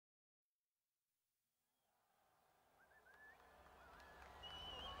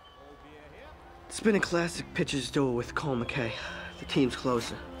It's been a classic pitcher's duel with Cole McKay, the team's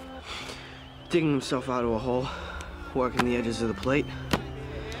closer. Digging himself out of a hole, working the edges of the plate.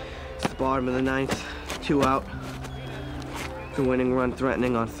 It's the bottom of the ninth, 2 out. The winning run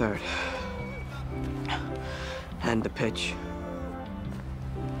threatening on third. And the pitch.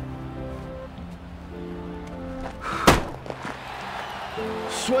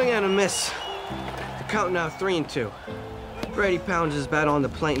 Swing and a miss. The count now 3-2. Brady pounds his bat on the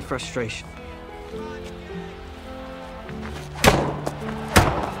plate in frustration.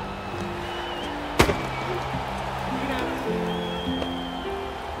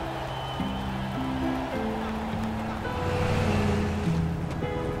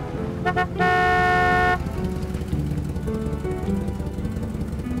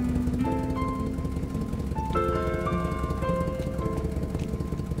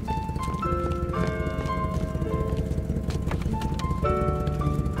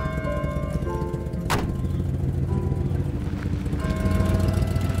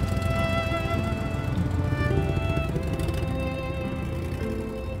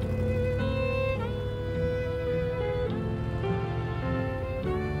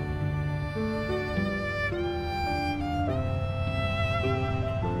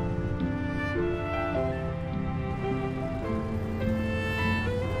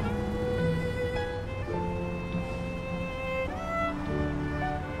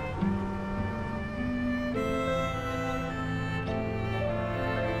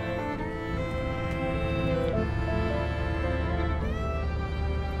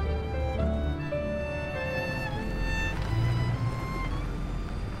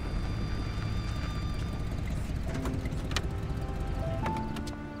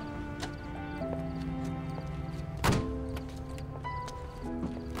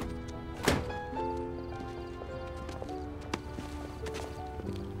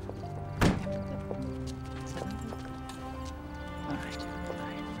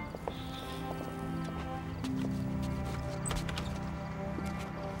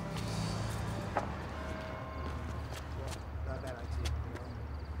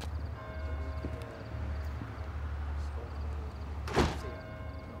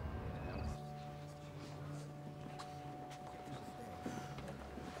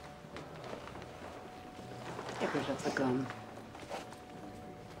 Get rid of the gum.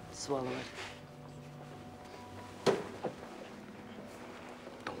 Swallow it.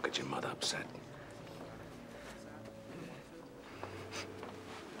 Don't get your mother upset.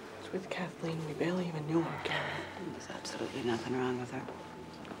 It's with Kathleen. We barely even knew her, Karen. There's absolutely nothing wrong with her.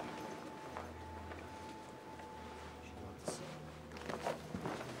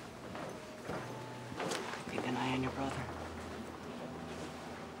 Keep an eye on your brother.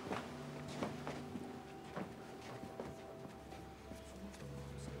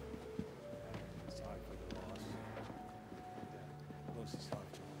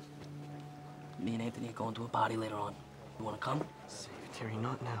 Me and Anthony are going to a party later on. You wanna come? Save Terry,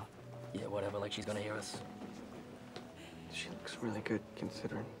 not now. Yeah, whatever, like she's gonna hear us. She looks really good,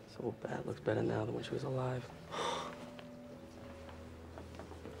 considering. So bad looks better now than when she was alive.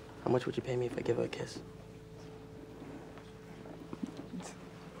 How much would you pay me if I give her a kiss?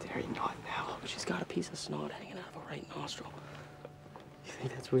 Terry, not now. She's got a piece of snot hanging out of her right nostril. You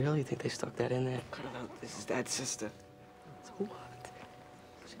think that's real? You think they stuck that in there? Cut it out. This is Dad's sister. So what?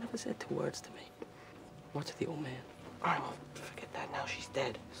 She never said 2 words to me. What's with the old man? All right, well, forget that now. She's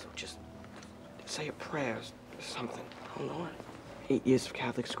dead. So just say a prayer or something. I don't know it. 8 years of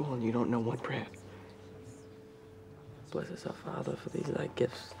Catholic school and you don't know one prayer. Bless us, our Father, for these thy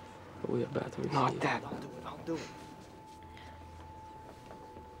gifts that we are about to receive. Not that. I'll do it.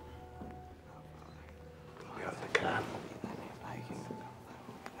 We are the God.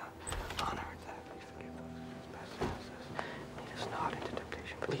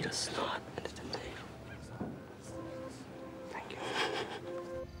 Lead us not into temptation. Thank you.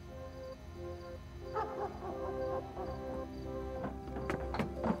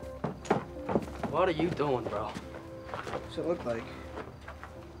 What are you doing, bro? What's it look like?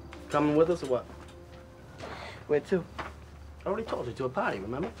 Coming with us or what? Where to? I already told you, to a party,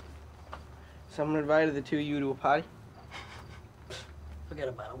 remember? Someone invited the two of you to a party? Forget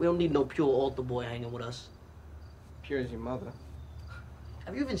about it. We don't need no pure altar boy hanging with us. Pure as your mother.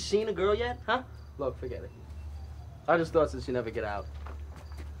 Have you even seen a girl yet, huh? Look, forget it. I just thought since you never get out.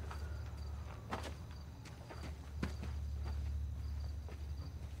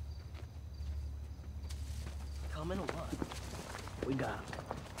 Coming or what? We got him.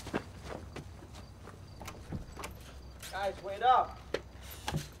 Guys, wait up.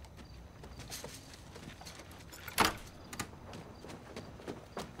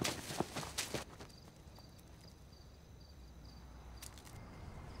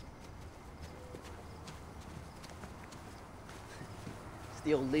 It's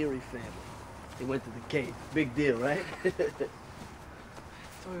the O'Leary family. They went to the cave. Big deal, right? I thought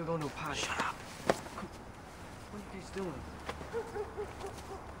we were going to a party. Shut up. What are you guys doing?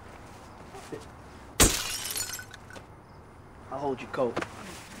 I'll hold your coat.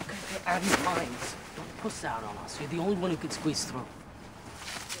 You guys are out of your minds. Don't puss out on us. You're the only one who can squeeze through.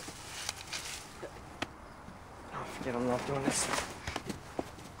 Oh, forget I'm not doing this.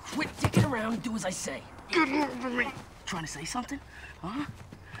 Quit dicking around and do as I say. Get over me. Trying to say something? Huh?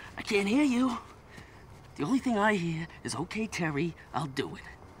 I can't hear you. The only thing I hear is, okay, Terry, I'll do it.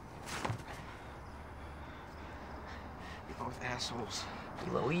 You're both assholes.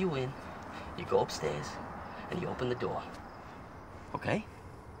 We lower you in, you go upstairs, and you open the door. Okay?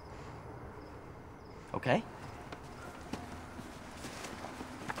 Okay?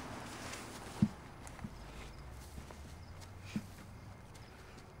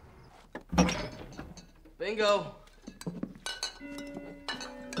 Bingo.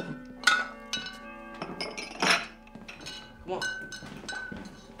 Come on.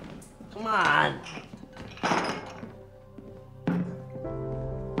 Come on.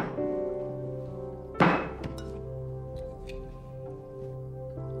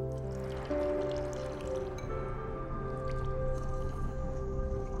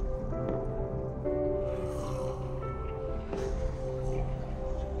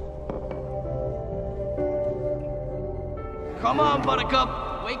 Come on,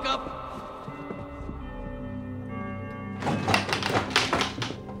 Buttercup. Wake up.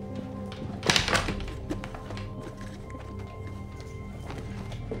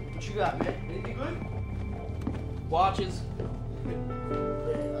 What you got, man? Anything good? Watches.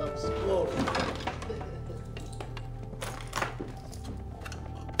 I'm spoiled.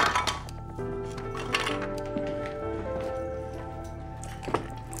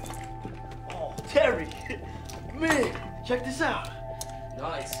 Oh, Terry. Man, check this out.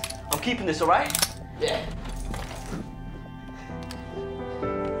 Nice. I'm keeping this, all right? Yeah.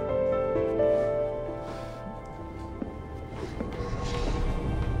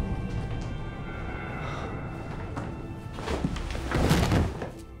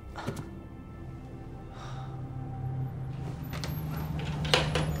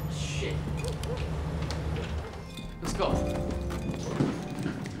 Shit. Let's go.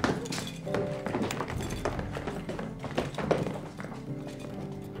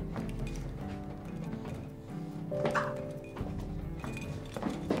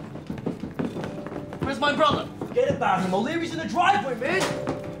 Where's my brother? Forget about him. O'Leary's in the driveway, man.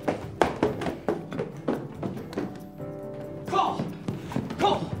 Cole!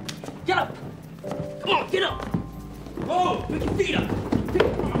 Cole! Get up! Come on, get up! Whoa! Pick your feet up!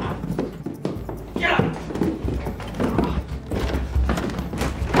 Get up!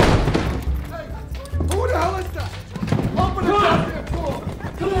 Who the hell is that? Open the goddamn door!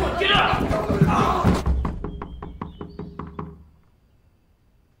 Come on, get up!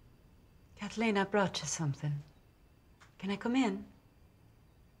 Kathleen, I brought you something. Can I come in?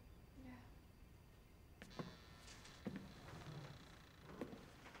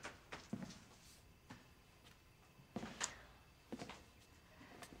 You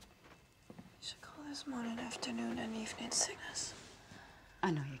should call this morning, afternoon, and evening sickness.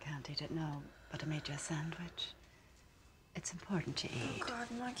 I know you can't eat it now, but I made you a sandwich. It's important to Oh, eat. God,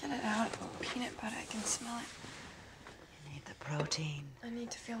 when I get it out, peanut butter, I can smell it. You need the protein. I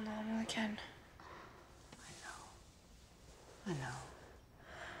need to feel normal again. I know.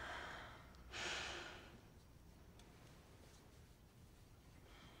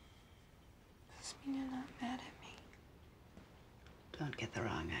 Does this mean you're not mad at me? Don't get the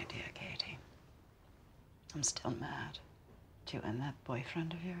wrong idea, Katie. I'm still mad at you and that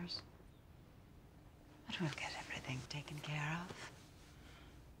boyfriend of yours. But we'll get everything taken care of.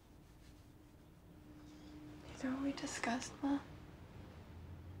 These are what we discussed, Ma.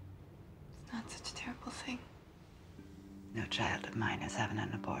 It's not such a terrible thing. No child of mine is having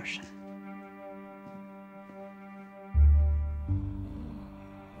an abortion.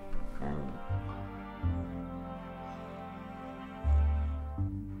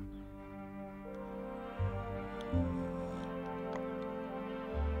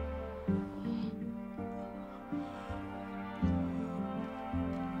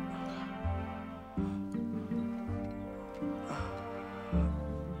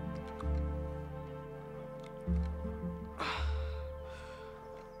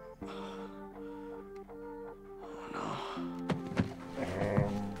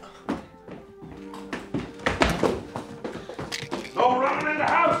 No running in the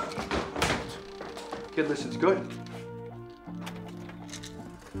house! Kid listens good.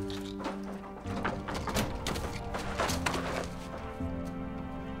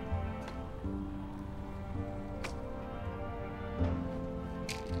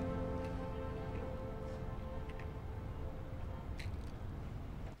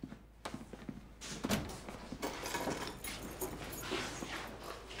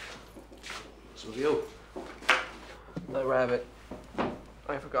 What's with you? The rabbit.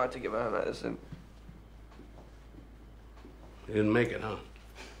 I forgot to give her medicine. You didn't make it, huh?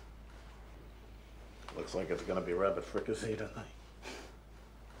 Looks like it's gonna be rabbit fricassee tonight.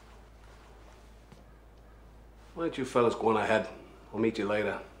 Why don't you fellas go on ahead? I'll meet you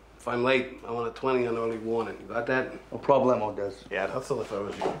later. If I'm late, I want a 20 on early warning. You got that? No problemo, Des. Yeah, I'd hustle if I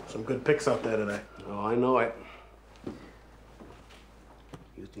was you. Some good picks out there today. Oh, I know it.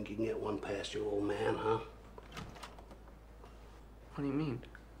 You think you can get one past your old man, huh? What do you mean?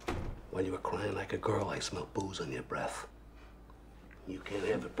 When you were crying like a girl, I smelled booze on your breath. You can't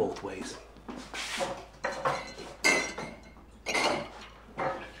have it both ways.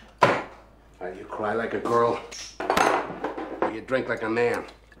 Either you cry like a girl, or you drink like a man.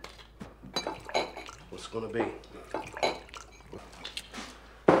 What's it gonna be?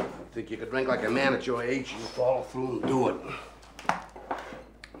 Think you could drink like a man at your age, you follow through and do it.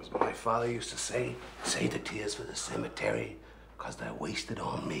 As my father used to say, save the tears for the cemetery, because they're wasted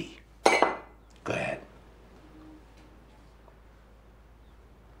on me. Go ahead.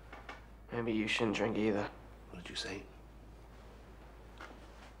 Maybe you shouldn't drink either. What did you say?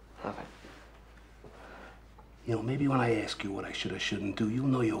 Nothing. You know, maybe when I ask you what I should or shouldn't do, you'll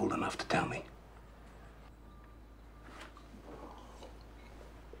know you're old enough to tell me.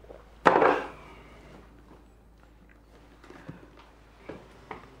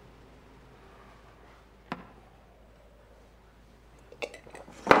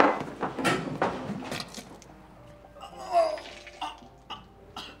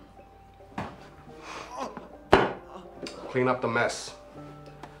 Clean up the mess.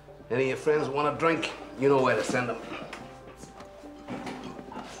 Any of your friends want a drink, you know where to send them.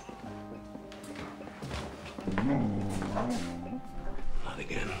 Not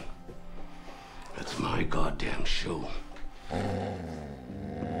again. That's my goddamn shoe.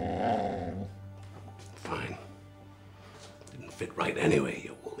 Fine. Didn't fit right anyway,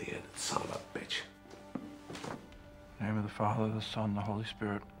 you woolly-headed son of a bitch. In the name of the Father, the Son, the Holy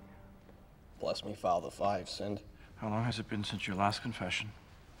Spirit. Bless me, Father, for I have sinned. How long has it been since your last confession?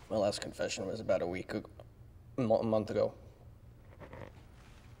 My last confession was about a month ago.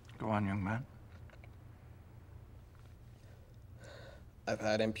 Go on, young man. I've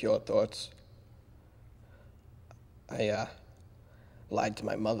had impure thoughts. I lied to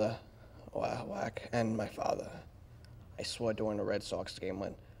my mother, Whack, and my father. I swore during the Red Sox game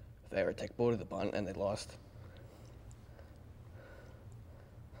when they ever take both of the bunt and they lost.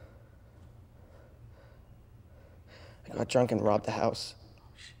 I got drunk and robbed the house.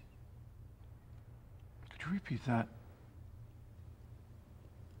 Could you repeat that?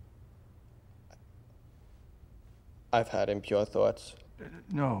 I've had impure thoughts.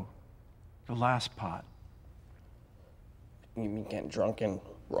 No, the last part. You mean getting drunk and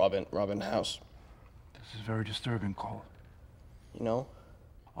robbing the house? This is very disturbing, Cole. You know?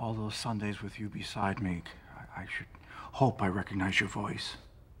 All those Sundays with you beside me, I should hope I recognize your voice.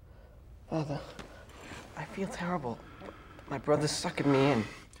 Father. I feel terrible. My brother's sucking me in.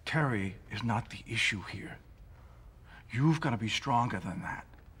 Terry is not the issue here. You've got to be stronger than that.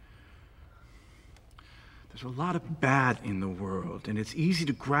 There's a lot of bad in the world, and it's easy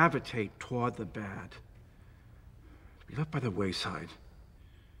to gravitate toward the bad. To be left by the wayside.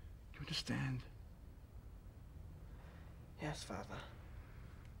 Do you understand? Yes, Father.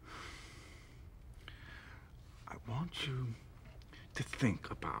 I want you to think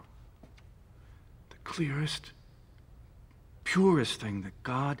about the clearest, purest thing that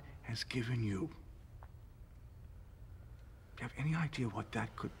God has given you. Do you have any idea what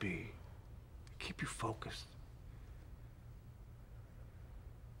that could be? Keep you focused.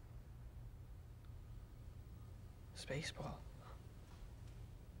 It's baseball.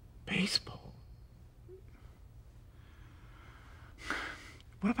 Baseball?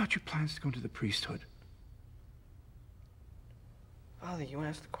 What about your plans to go into the priesthood? Father, you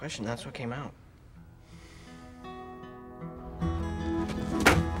asked the question. That's what came out.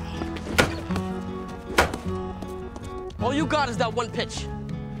 All you got is that one pitch.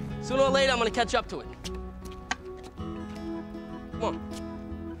 Sooner or later, I'm gonna catch up to it. Come on.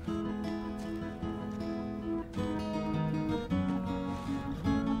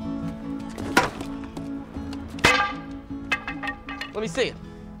 Let me see it.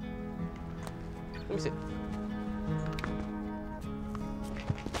 Let me see it.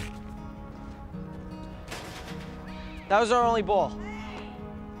 That was our only ball.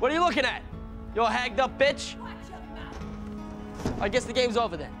 What are you looking at? You all hagged up bitch? I guess the game's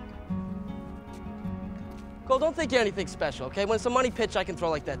over then. Cole, don't think you're anything special, okay? When it's a money pitch, I can throw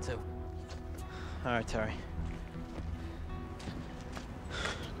like that too. All right, Terry.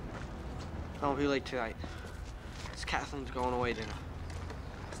 I won't be late tonight. It's Kathleen's going away dinner.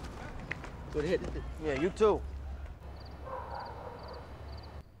 Good hit. Yeah, you too.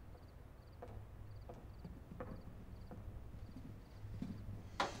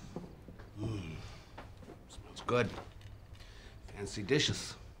 Smells good. Fancy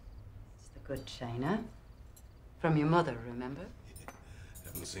dishes. It's the good china. From your mother, remember?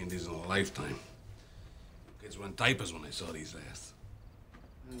 Haven't seen these in a lifetime. Kids were in diapers when I saw these last.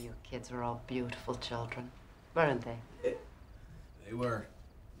 You kids were all beautiful children, weren't they? They were.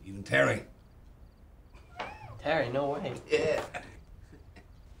 Even Terry. Terry, no way. Yeah.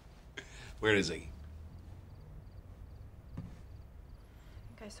 Where is he? I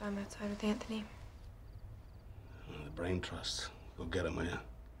think I saw him outside with Anthony. The Brain Trust. Go get him, will ya?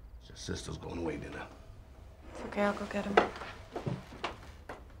 Your sister's going away dinner. It's okay, I'll go get him.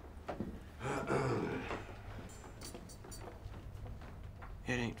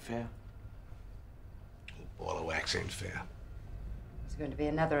 It ain't fair. Ball of wax ain't fair. There's going to be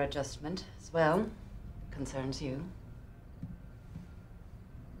another adjustment as well. Concerns you.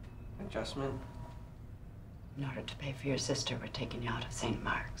 Adjustment? In order to pay for your sister, we're taking you out of St.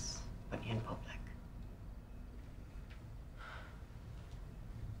 Mark's. Putting you in public.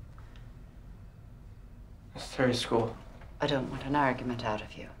 It's Terry's school. I don't want an argument out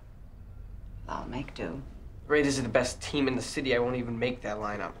of you. I'll make do. Raiders are the best team in the city. I won't even make that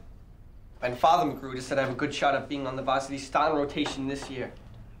lineup. And Father Magruder said I have a good shot at being on the varsity starting rotation this year.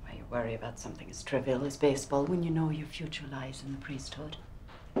 Why you worry about something as trivial as baseball when you know your future lies in the priesthood?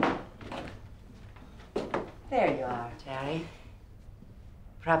 There you are, Terry.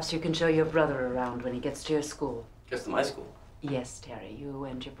 Perhaps you can show your brother around when he gets to your school. Gets to my school. Yes, Terry, you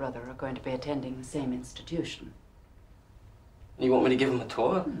and your brother are going to be attending the same institution. You want me to give him a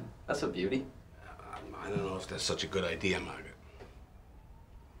tour? That's a beauty. I don't know if that's such a good idea, Margaret.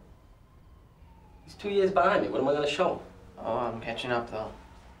 He's 2 years behind me. What am I going to show him? Oh, I'm catching up, though.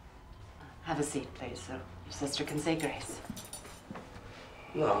 Have a seat, please, so your sister can say grace.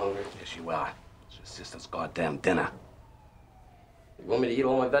 I'm not hungry. Yes, you are. It's your sister's goddamn dinner. You want me to eat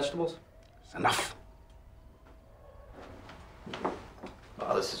all my vegetables? It's enough.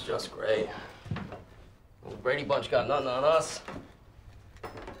 Oh, this is just great. The Brady Bunch got nothing on us.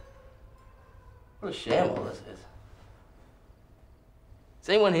 What a sham all this is. Is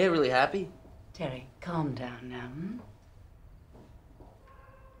anyone here really happy? Terry, calm down now,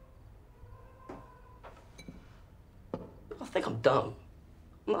 I think I'm dumb.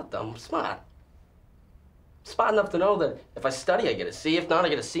 I'm not dumb, I'm smart. Smart enough to know that if I study, I get a C. If not, I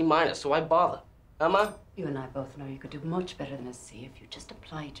get a C minus, so why bother? Am I? You and I both know you could do much better than a C if you just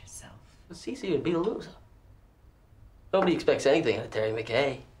applied yourself. It's easy to be a loser. Nobody expects anything out of Terry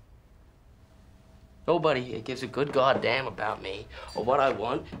McKay. Nobody gives a good goddamn about me or what I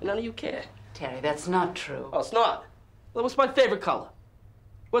want, and none of you care. Terry, that's not true. Oh, it's not. Well, what's my favorite color?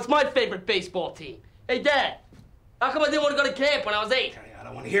 What's my favorite baseball team? Hey, Dad, how come I didn't want to go to camp when I was 8? Terry, I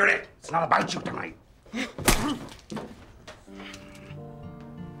don't want to hear it. It's not about you tonight. Come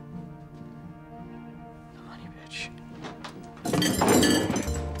on, you bitch.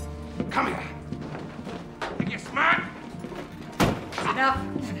 Come here. Think you're smart? Enough.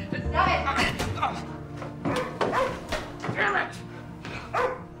 Stop it. Damn it!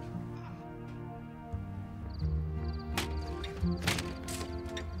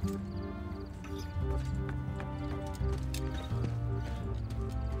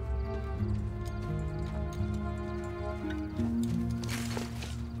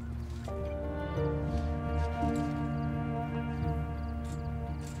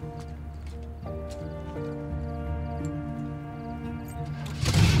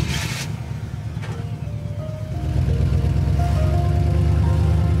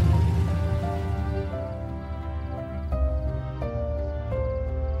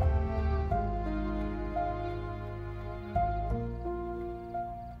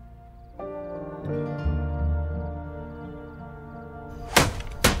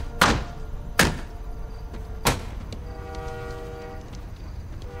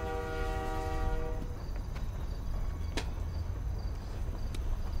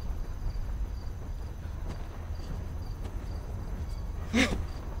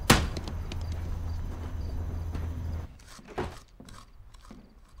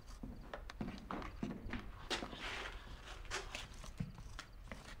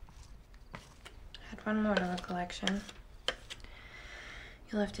 One more to the collection.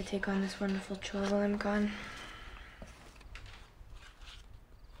 You'll have to take on this wonderful chore while I'm gone. I'm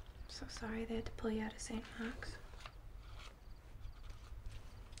so sorry they had to pull you out of St. Mark's.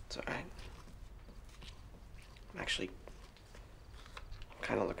 It's all right. I'm actually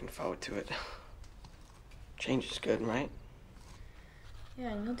kind of looking forward to it. Change is good, right?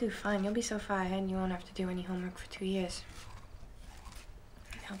 Yeah, and you'll do fine. You'll be so far ahead and you won't have to do any homework for 2 years.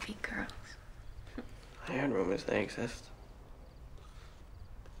 And they'll be girls. I heard rumors they exist.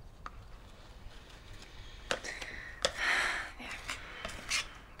 There.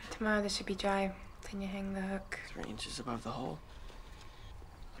 But tomorrow this should be dry. Then you hang the hook. 3 inches above the hole.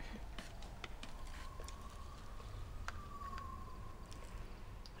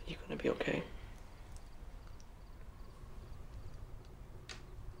 You gonna be okay?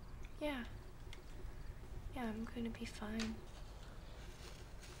 Yeah. Yeah, I'm gonna be fine.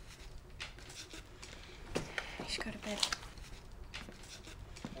 You should go to bed.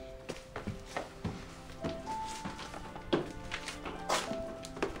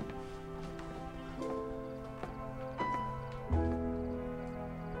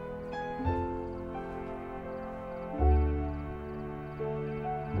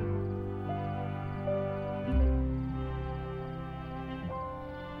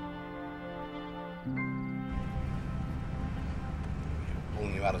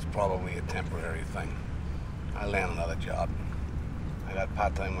 Pulling you out is probably a temporary thing. I land another job. I got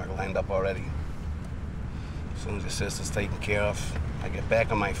part-time work lined up already. As soon as your sister's taken care of, I get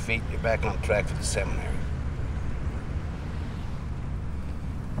back on my feet, you're back on track for the seminary.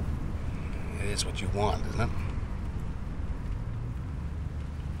 It is what you want, isn't it?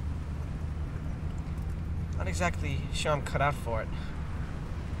 Not exactly sure I'm cut out for it.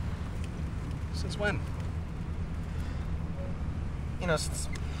 Since when? You know, since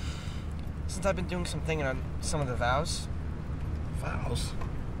I've been doing some thinking on some of the vows. Vows?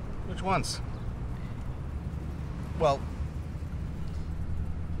 Which ones? Well,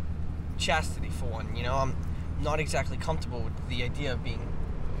 chastity for one, you know? I'm not exactly comfortable with the idea of being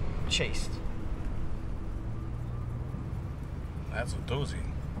chaste. That's a doozy.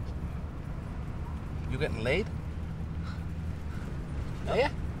 You getting laid? Oh,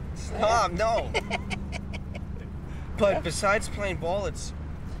 yeah? No. But besides playing ball, it's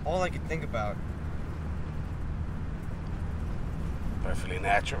all I could think about. Perfectly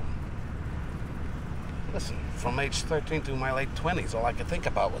natural. Listen, from age 13 to my late 20s, all I could think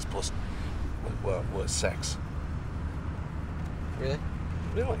about was was sex. Really?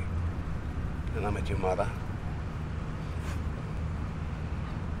 Really? And I met your mother.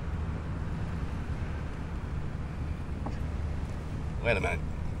 Wait a minute.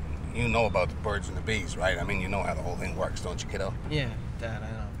 You know about the birds and the bees, right? I mean, you know how the whole thing works, don't you, kiddo? Yeah, Dad,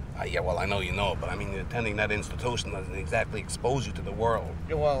 I know. Yeah, well, I know you know, but I mean, attending that institution doesn't exactly expose you to the world.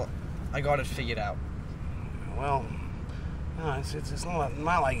 Yeah, well, I got it figured out. Well, no, it's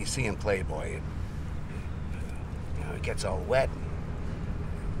not like you see in Playboy. It gets all wet.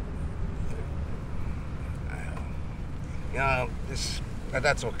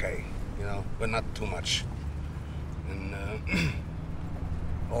 That's okay, you know, but not too much. And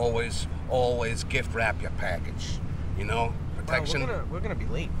always gift wrap your package, you know, protection. Well, we're gonna be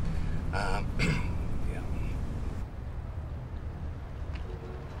late. Yeah.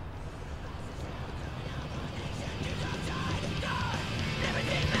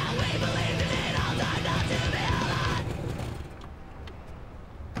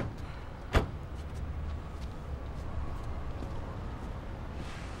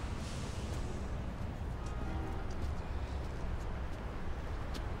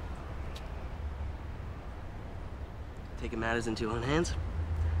 Taking matters into your own hands?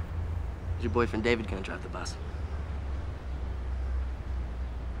 Is your boyfriend David gonna drive the bus?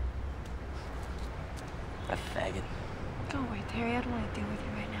 That faggot. Go away, Terry. I don't want to deal with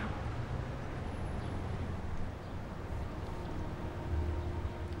you right now.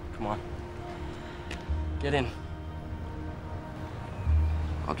 Come on. Get in.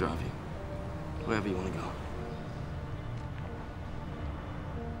 I'll drive you. Wherever you want to go.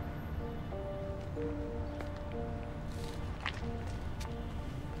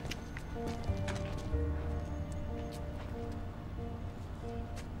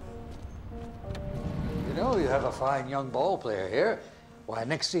 You know, you have a fine young ball player here. Why,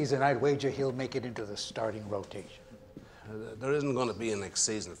 next season I'd wager he'll make it into the starting rotation. There isn't going to be a next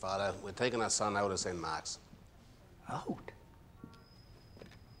season, Father. We're taking our son out of St. Mark's. Out?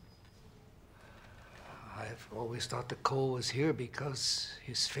 I've always thought that Cole was here because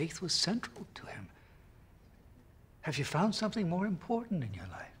his faith was central to him. Have you found something more important in your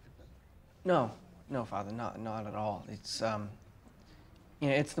life? No, Father, not at all. It's, you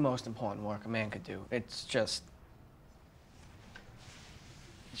know, it's the most important work a man could do. It's just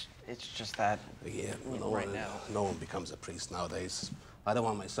that, Yeah, right now. No one becomes a priest nowadays. I don't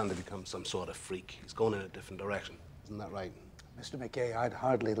want my son to become some sort of freak. He's going in a different direction. Isn't that right? Mr. McKay, I'd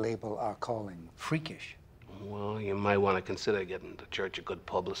hardly label our calling freakish. Well, you might want to consider getting the church a good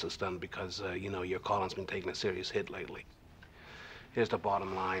publicist then, because, you know, your calling's been taking a serious hit lately. Here's the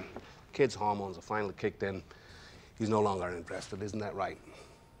bottom line. Kid's hormones are finally kicked in. He's no longer interested, isn't that right?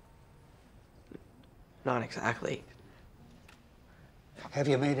 Not exactly. Have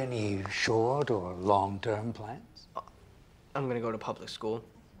you made any short or long-term plans? I'm gonna go to public school.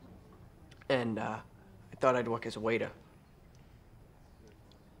 And, I thought I'd work as a waiter.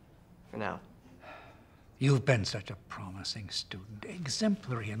 For now. You've been such a promising student,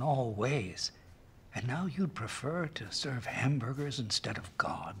 exemplary in all ways. And now you'd prefer to serve hamburgers instead of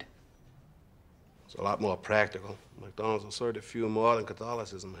God. It's a lot more practical. McDonald's will serve a few more than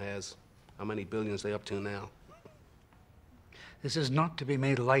Catholicism has. How many billions they up to now? This is not to be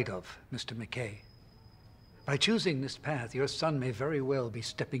made light of, Mr. McKay. By choosing this path, your son may very well be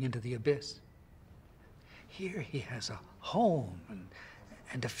stepping into the abyss. Here he has a home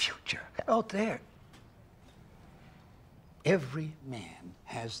and a future. Out there, every man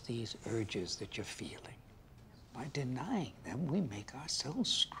has these urges that you're feeling. By denying them, we make ourselves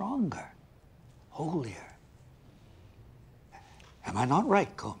stronger, holier. Am I not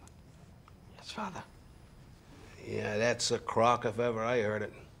right, Coleman? Yes, Father. Yeah, that's a crock if ever I heard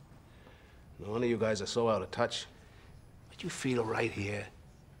it. No wonder you guys are so out of touch. But you feel right here.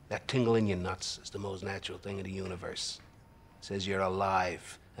 That tingle in your nuts is the most natural thing in the universe. It says you're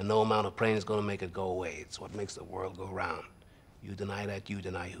alive, and no amount of praying is going to make it go away. It's what makes the world go round. You deny that, you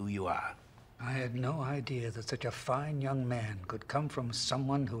deny who you are. I had no idea that such a fine young man could come from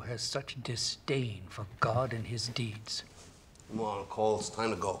someone who has such disdain for God and his deeds. Come on, Cole, it's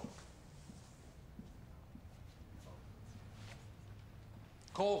time to go.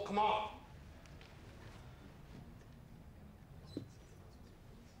 Cole, come on.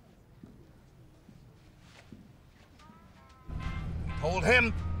 Told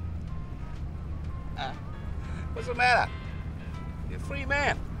him. What's the matter? You're a free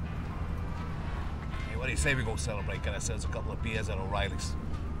man. Hey, what do you say we go celebrate? Get ourselves a couple of beers at O'Reilly's.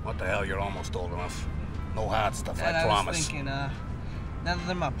 What the hell, you're almost old enough. No hard stuff, Dad, I promise. I was thinking, now that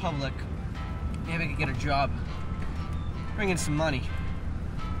I'm out public, maybe I could get a job. Bring in some money.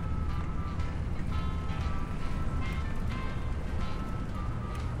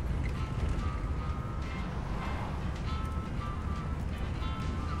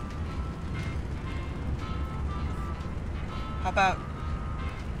 How about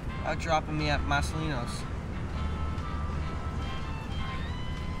dropping me at Marcelino's?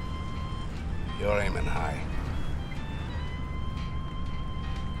 You're aiming high.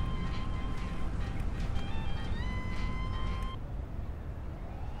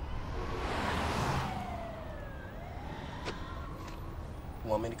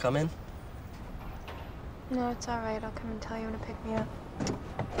 Want me to come in? No, it's all right. I'll come and tell you when to pick me up.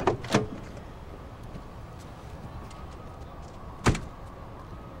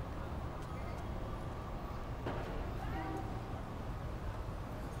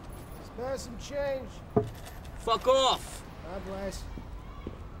 Spare some change. Fuck off! God bless.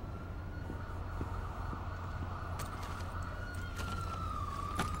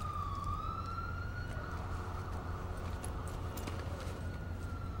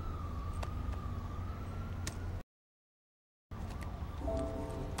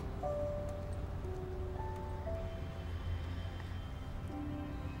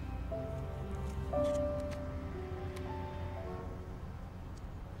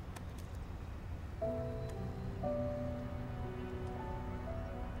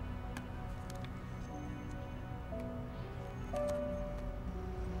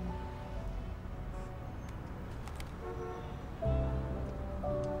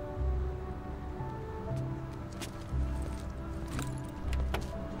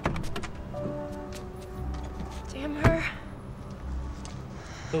 Damn her.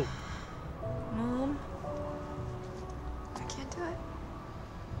 Who? Mom. I can't do it.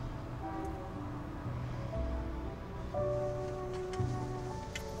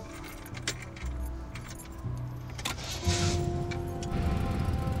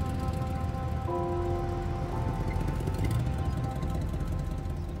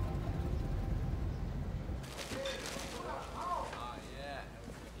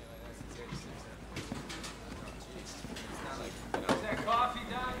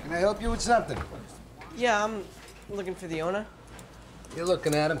 Can I help you with something? Yeah, I'm looking for the owner. You're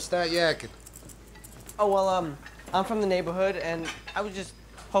looking at him. Start yakking. Oh, well, I'm from the neighborhood, and I was just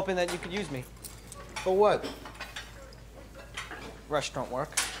hoping that you could use me. For what? Restaurant work.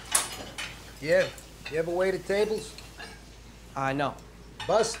 Yeah. You ever waited tables? No.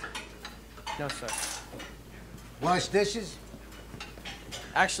 Bust? No, sir. Wash dishes?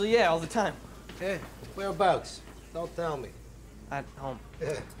 Actually, yeah, all the time. Yeah? Whereabouts? Don't tell me. At home.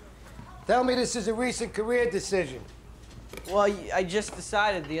 Yeah. Tell me this is a recent career decision. Well, I just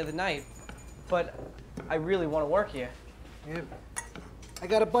decided the other night, but I really want to work here. Yeah. I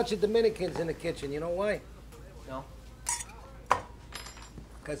got a bunch of Dominicans in the kitchen. You know why? No.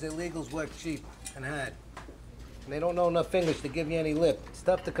 Because illegals work cheap and hard. And they don't know enough English to give you any lip. It's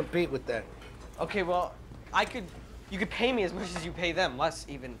tough to compete with that. Okay, well, you could pay me as much as you pay them, less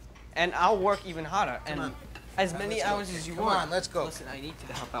even. And I'll work even harder. Come on. As many hours as you want. Come on, let's go. Listen, I need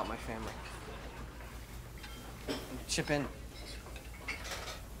to help out my family. Chip in.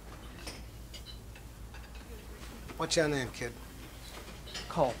 What's your name, kid?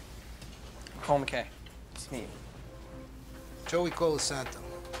 Cole. Cole McKay. It's me. Joey Colasanto.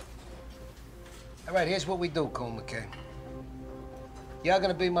 All right, here's what we do, Cole McKay. You're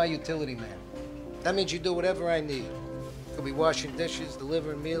gonna be my utility man. That means you do whatever I need. Could be washing dishes,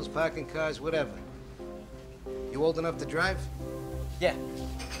 delivering meals, parking cars, whatever. You old enough to drive? Yeah.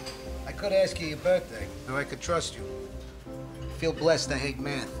 I could ask you your birthday, or I could trust you. I feel blessed I hate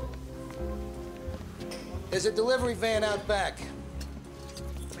math. There's a delivery van out back.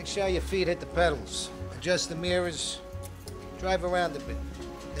 Make sure your feet hit the pedals. Adjust the mirrors. Drive around a bit.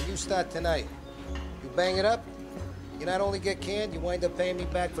 Then you start tonight. You bang it up, you not only get canned, you wind up paying me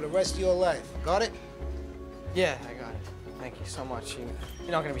back for the rest of your life. Got it? Yeah, I got it. Thank you so much.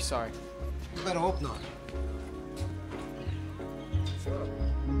 You're not gonna be sorry. You better hope not.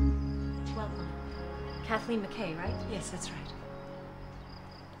 Welcome. Kathleen McKay, right? Yes, that's right.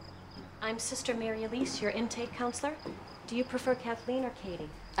 I'm Sister Mary Elise, your intake counselor. Do you prefer Kathleen or Katie?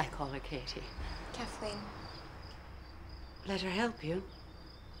 I call her Katie. Kathleen. Let her help you.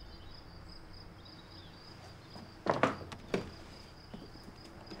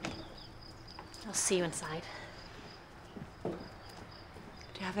 I'll see you inside. Do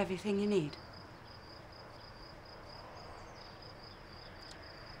you have everything you need?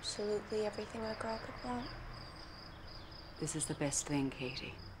 Absolutely everything a girl could want. This is the best thing,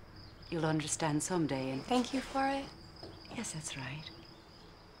 Katie. You'll understand someday and... Thank you for it. Yes, that's right.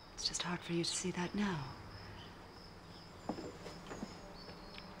 It's just hard for you to see that now. I'll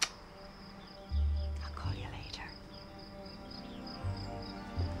call you later.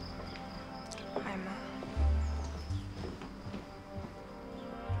 Hi, Ma.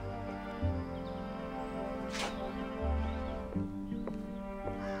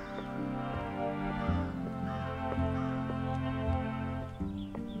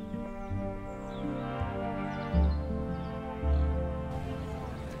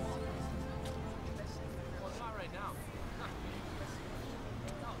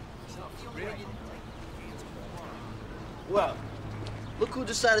 Well, look who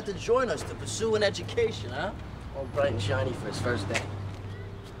decided to join us to pursue an education, huh? All bright and shiny for his first day.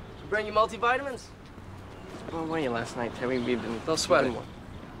 Did you bring your multivitamins? Where were you last night, Terry? We've been... Don't sweat it.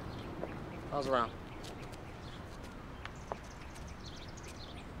 I was around.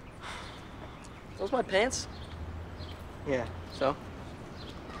 Those my pants? Yeah, so?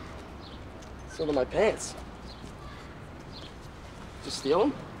 So do my pants. Just steal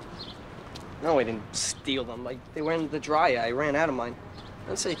them? No, I didn't steal them. They were in the dryer. I ran out of mine. I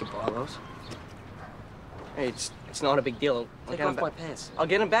didn't say you could borrow those. Hey, it's not a big deal. I'll Take get off 'em my back. pants. I'll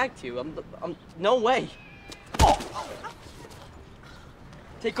get them back to you. No way. Oh!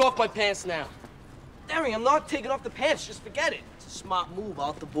 Take off my pants now. Terry, I'm not taking off the pants. Just forget it. It's a smart move,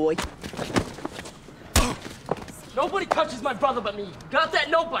 altar boy. Nobody touches my brother but me. Got that?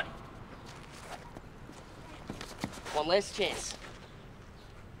 Nobody. One last chance.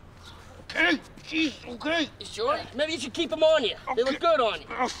 Okay, geez, okay. You sure? Maybe you should keep them on you. They look good on you.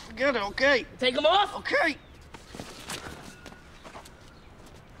 Oh, forget it, okay. Take them off? Okay.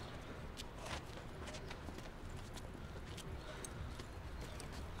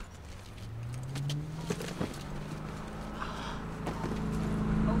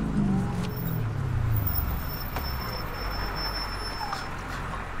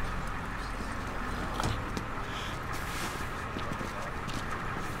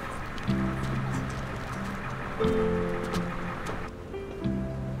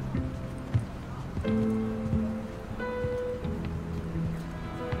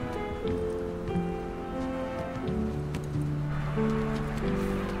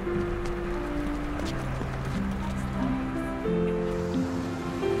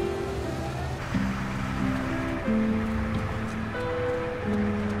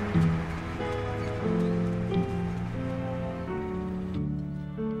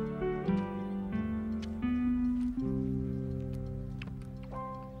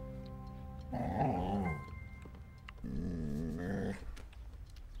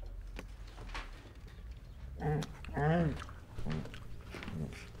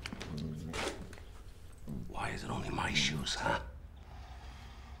 news, huh?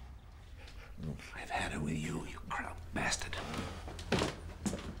 I've had it with you, you crowd bastard.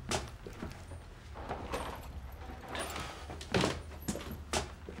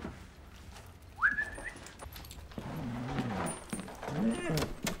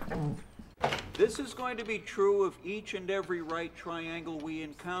 This is going to be true of each and every right triangle we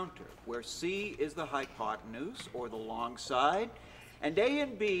encounter, where C is the hypotenuse, or the long side, and A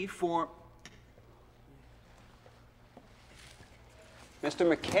and B form... Mr.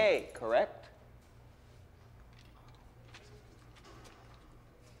 McKay, correct?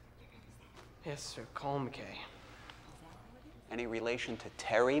 Yes, sir. Colin McKay. Any relation to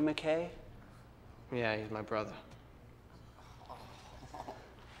Terry McKay? Yeah, he's my brother.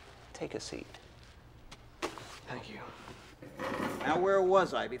 Take a seat. Thank you. Now, where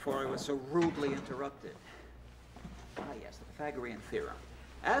was I before I was so rudely interrupted? Ah, yes, the Pythagorean theorem.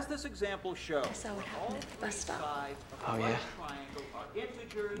 As this example shows, I saw what happened at the bus stop. Oh, yeah?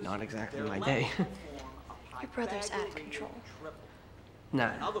 Not exactly my day. Your brother's out of control.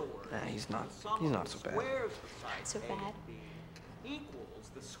 Nah, he's not so bad. Not so bad.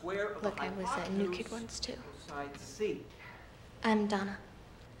 Look, I was a new kid once, too. I'm Donna.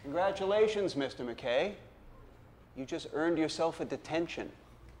 Congratulations, Mr. McKay. You just earned yourself a detention.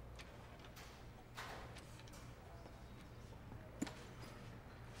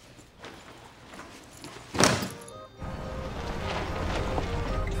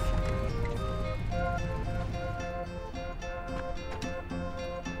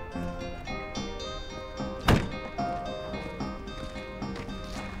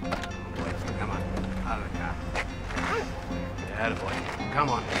 Come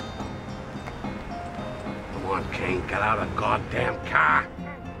on. Come on, Kane, get out of the goddamn car.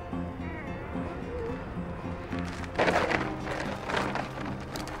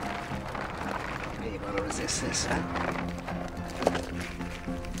 Are you gonna resist this, huh?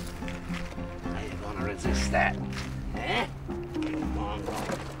 Are you gonna resist that? Eh? Come on, go.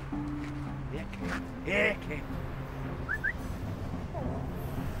 Here, Kane. Here, Kane.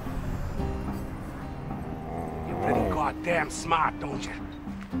 You're pretty goddamn smart, don't you?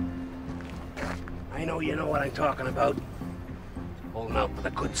 I know you know what I'm talking about. Holding out for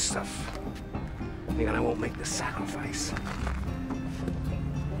the good stuff. Thinking I won't make the sacrifice.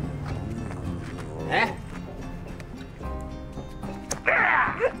 Eh?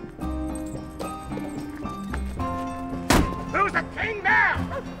 Who's the king now?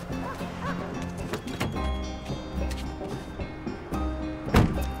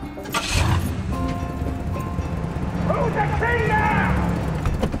 Who's the king now?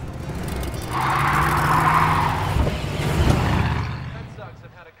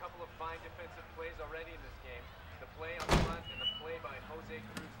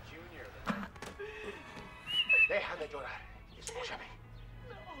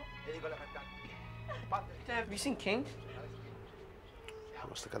 Dad, have you seen King? I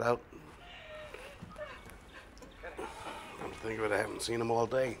must have got out. Come to think of it, I haven't seen him all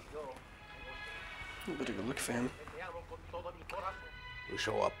day. You better go look for him. You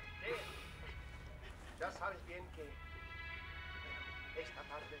show up.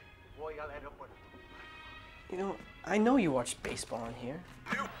 You know, I know you watch baseball in here.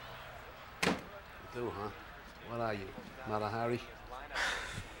 You do, huh? What are you, Mata Hari?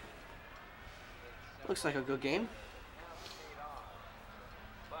 Looks like a good game.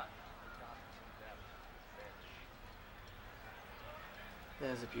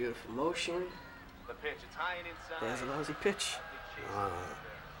 There's a beautiful motion. The pitch, it's high and inside. There's a lousy pitch. What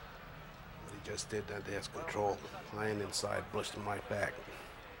he just did that there's control. Lying inside, brushed him right back.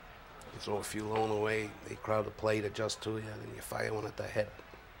 You throw a few lone away, they crowd the plate, adjust to you, and then you fire one at the head.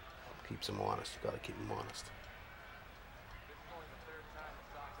 Keeps him honest. You gotta keep him honest.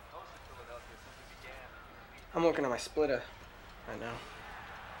 I'm working on my splitter right now.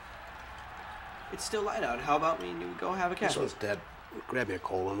 It's still light out. How about me and you go have a This catch? one's dead. Grab me a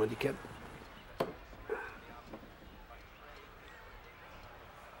cold one, will you, kid?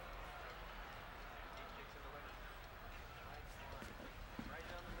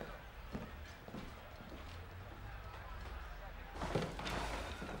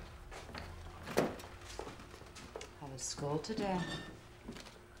 How was school today?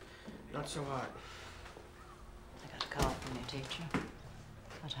 Not so hard. I got a call from your teacher.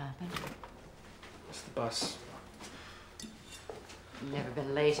 What happened? It's the bus. You've never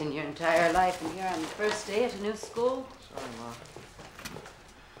been late in your entire life, and you're on the first day at a new school? Sorry, Ma.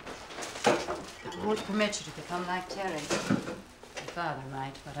 I won't permit you to become like Terry. Your father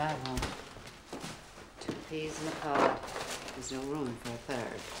might, but I won't. 2 peas in a pod. There's no room for a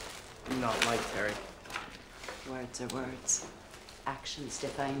third. I'm not like Terry. Words are words. Actions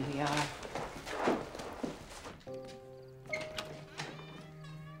define who you are.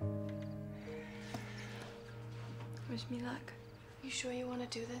 Wish me luck. You sure you want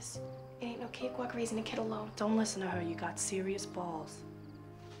to do this? It ain't no cakewalk raising a kid alone. Don't listen to her. You got serious balls.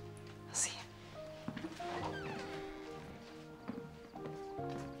 I'll see you.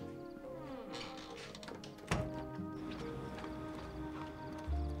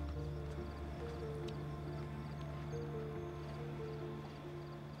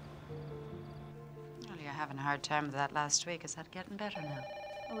 Well, you're having a hard time with that last week. Is that getting better now?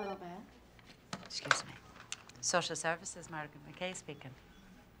 A little bit. Excuse me. Social Services, Margaret McKay speaking.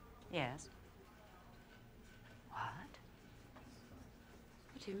 Yes? What?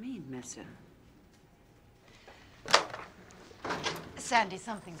 What do you mean, mister? Sandy,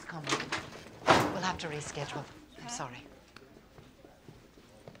 something's coming. We'll have to reschedule. I'm sorry.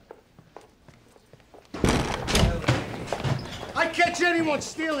 I catch anyone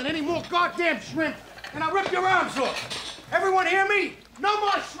stealing any more goddamn shrimp, and I rip your arms off. Everyone hear me? No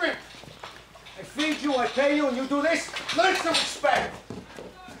more shrimp. I feed you, I pay you, and you do this? Learn some respect.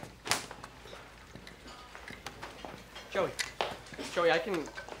 Joey,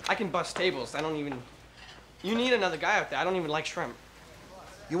 I can bust tables. I don't even... You need another guy out there. I don't even like shrimp.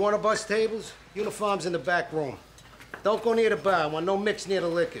 You want to bust tables? Uniform's in the back room. Don't go near the bar. I want no mix near the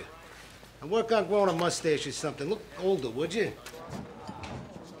liquor. And work on growing a mustache or something. Look older, would you?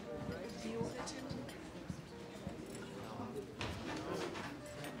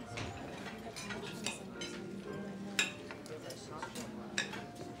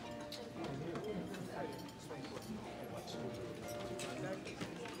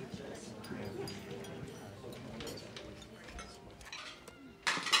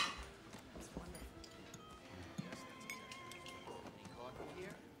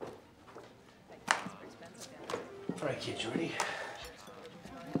 All right, kids, you ready?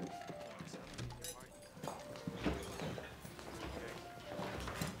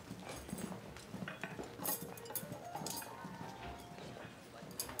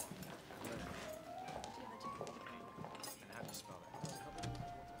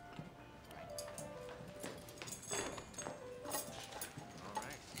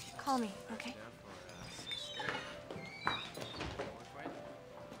 Call me, okay?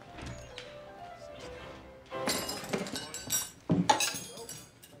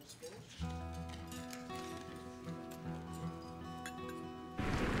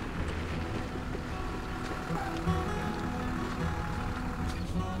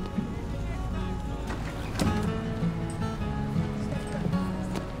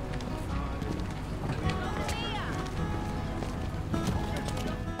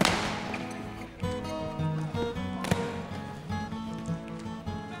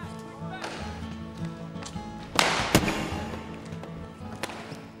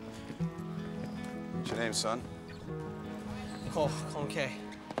 What's your name, son? Call him Kay.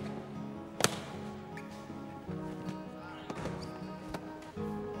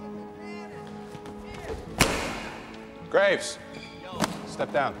 Graves,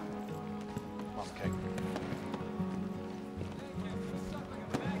 step down. Come on, McKay.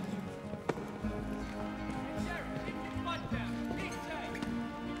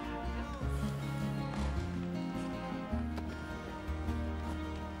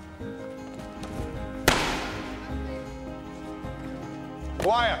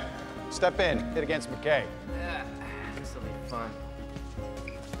 Dwyer, step in. Hit against McKay. Yeah, this'll be fun.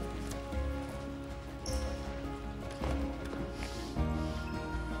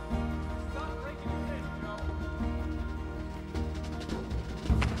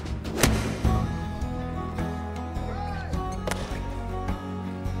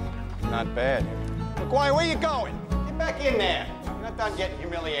 Not bad. McGuire, where you going? Get back in there. You're not done getting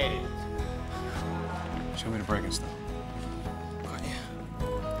humiliated. Show me the breaking stuff.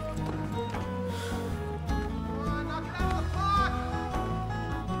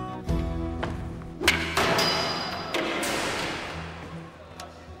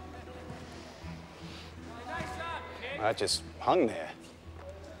 I just hung there.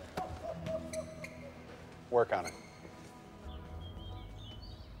 Work on it.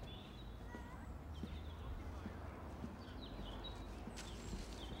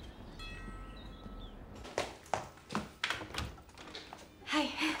 Hi.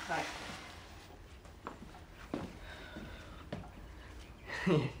 Hi.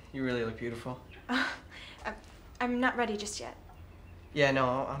 You really look beautiful. I'm not ready just yet. Yeah,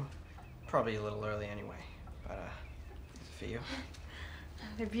 no, I'm probably a little early anyway. But, is it for you?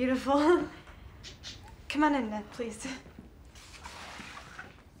 They're beautiful. Come on in, Ned, please.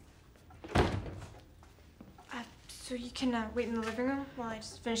 So you can wait in the living room while I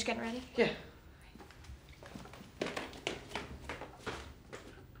just finish getting ready? Yeah.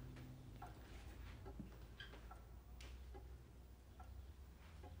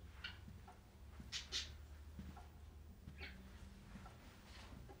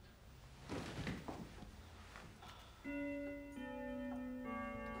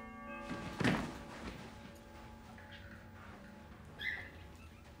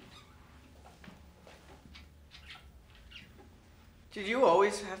 Did you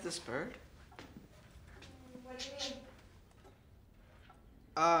always have this bird? What do you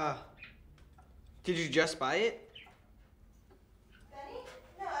mean? Did you just buy it? Benny?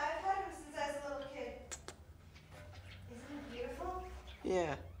 No, I've had him since I was a little kid. Isn't he beautiful?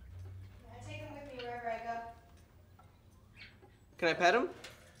 Yeah. I take him with me wherever I go. Can I pet him?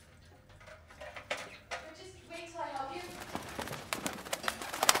 But just wait till I help you.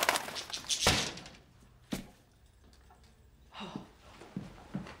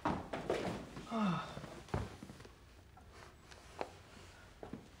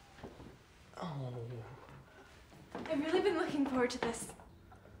 I've really been looking forward to this.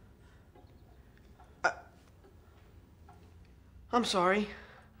 I'm sorry.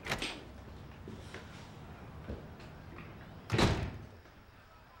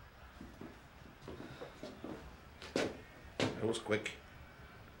 That was quick.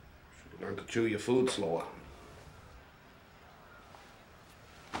 Should learn to chew your food slower.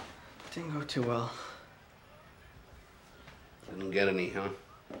 Didn't go too well. Didn't get any, huh?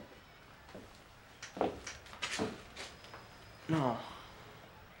 No.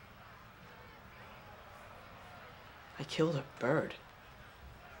 I killed a bird.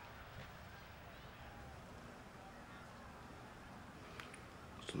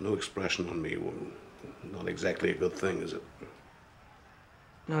 It's a new expression on me. Well, not exactly a good thing, is it?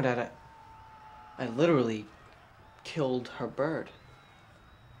 No, Dad, I literally killed her bird.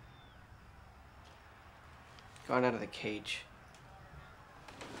 Got out of the cage.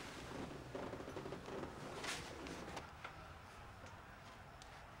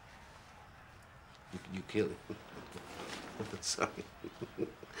 You killed it. Sorry.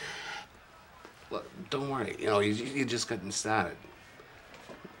 Look, don't worry. You know, you're just getting started.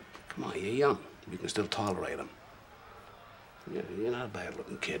 Come on, you're young. You can still tolerate them. You're not a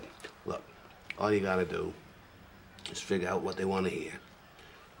bad-looking kid. Look, all you gotta do is figure out what they want to hear.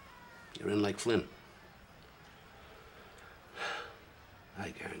 You're in like Flynn. I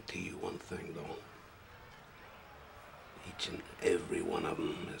guarantee you one thing, though. Each and every one of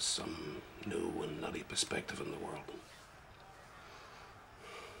them has some new and nutty perspective in the world.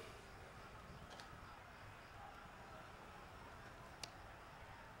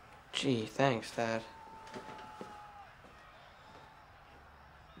 Gee, thanks, Dad.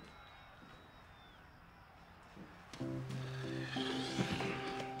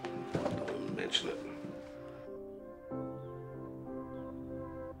 Don't mention it.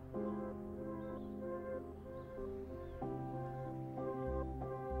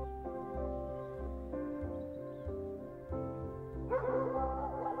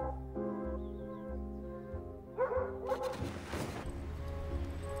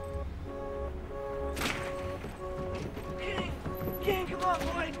 King, come on,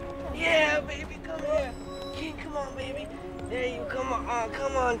 boy. Yeah, baby, come here. King, come on, baby. There you come on. Oh,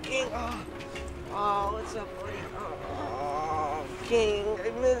 come on, King. Oh, what's up, buddy? Oh, King,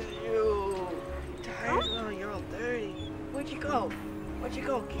 I miss you. Tired? Oh, you're all dirty. Where'd you go? Where'd you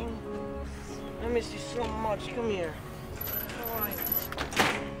go, King? I miss you so much. Come here. Come on.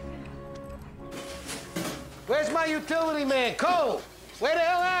 Where's my utility man, Cole? Where the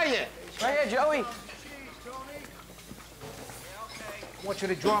hell are you? Right here, Joey. I want you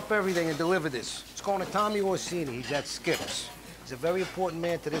to drop everything and deliver this. It's going to Tommy Orsini. He's at Skips. He's a very important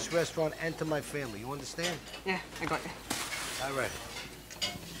man to this restaurant and to my family. You understand? Yeah, I got you. All right.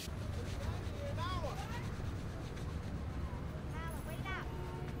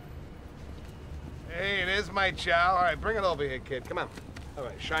 Hey, it is my chow. All right, bring it over here, kid. Come on. All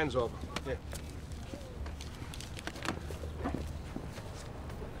right, shine's over. Here.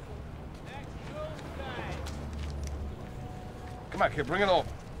 Come on, kid, bring it over.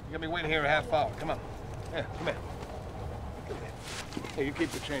 You got me waiting here a half hour. Come on. Yeah, come here. Come here. Hey, you keep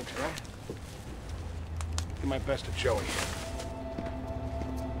the change, all right? Give my best to Joey.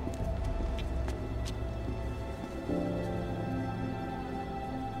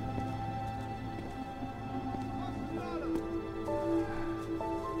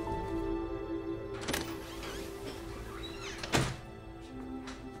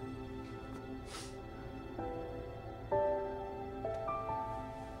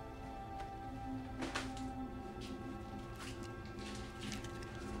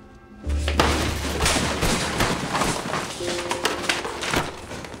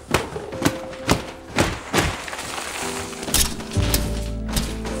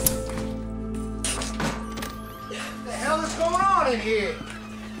 here.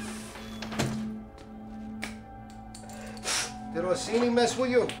 Did Orsini mess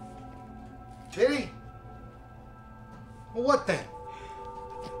with you? Did he? Well, what then?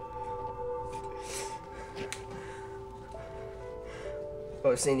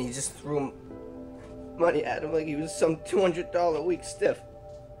 Orsini just threw money at him like he was some $200 a week stiff.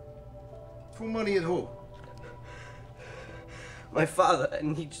 Threw money at who? My father,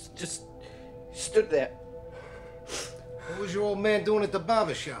 and he just stood there. What was your old man doing at the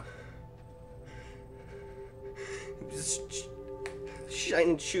barber shop? He was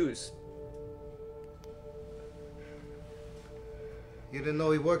shining shoes. You didn't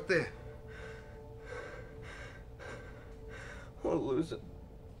know he worked there? What a loser.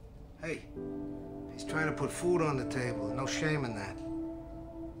 Hey, he's trying to put food on the table. No shame in that.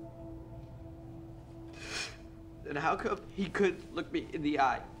 Then how come he couldn't look me in the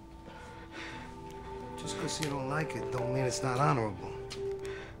eye? Just because you don't like it don't mean it's not honorable.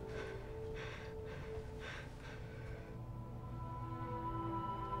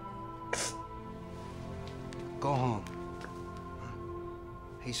 Go home.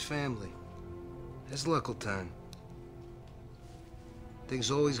 He's family. His luck will turn. Things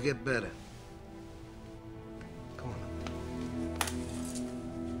always get better. Come on.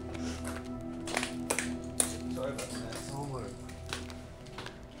 Sorry about that. Don't worry.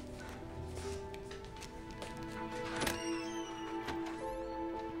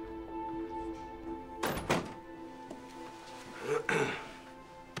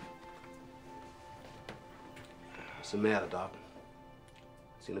 What's the matter, Doc?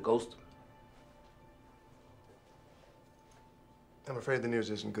 Seen a ghost? I'm afraid the news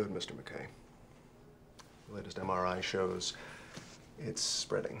isn't good, Mr. McKay. The latest MRI shows it's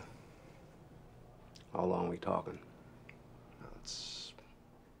spreading. How long are we talking? It's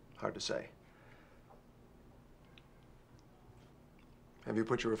hard to say. Have you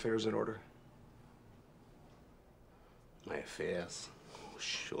put your affairs in order? My affairs?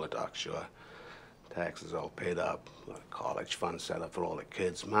 Sure, Doc, sure. Taxes all paid up. Got a college fund set up for all the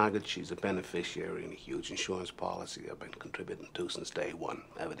kids. Margaret, she's a beneficiary in a huge insurance policy I've been contributing to since day one.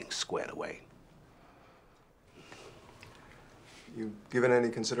 Everything's squared away. You given any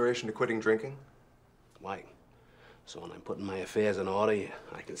consideration to quitting drinking? Why? So when I'm putting my affairs in order,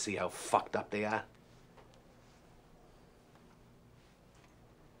 I can see how fucked up they are.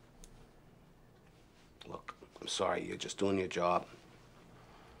 Look, I'm sorry, you're just doing your job.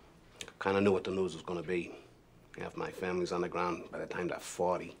 I kind of knew what the news was going to be. Half my family's on the ground by the time they're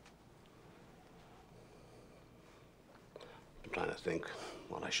 40. I'm trying to think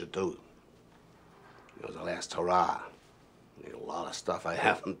what I should do. It was the last hurrah. There's a lot of stuff I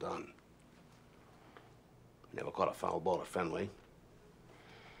haven't done. Never caught a foul ball at Fenway.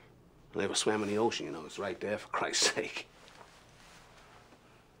 I never swam in the ocean, you know. It's right there, for Christ's sake.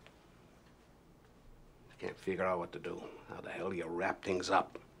 I can't figure out what to do. How the hell do you wrap things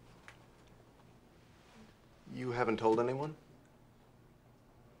up? You haven't told anyone?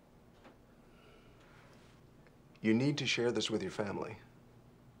 You need to share this with your family.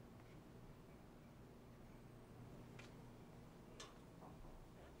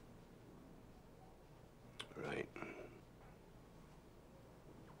 Right.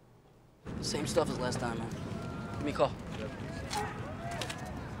 Same stuff as last time, man. Give me a call.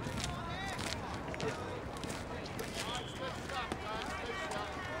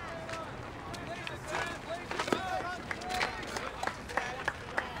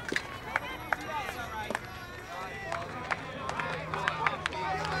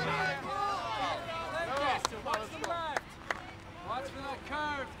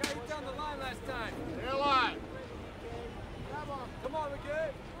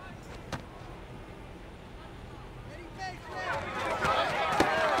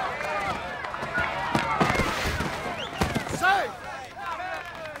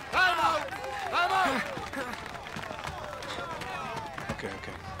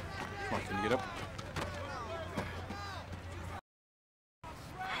 Okay. Come on, can you get up?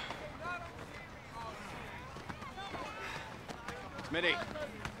 Smitty,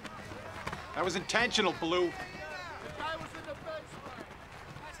 that was intentional, Blue.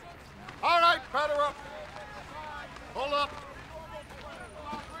 All right, pad her up. Hold up.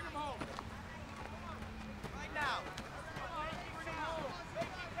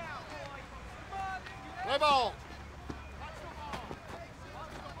 Play ball.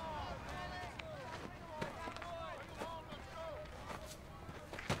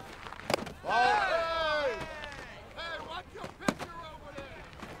 Ball. Hey, watch your pitcher over there.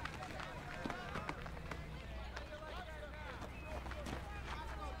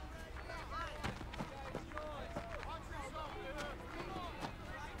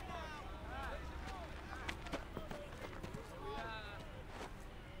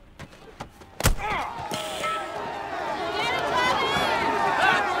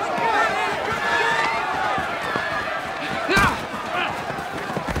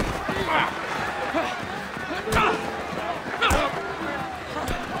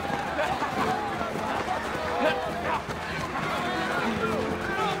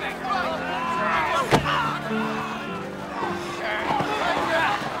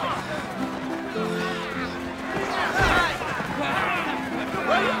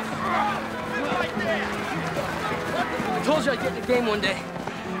 I told you I'd get in the game one day.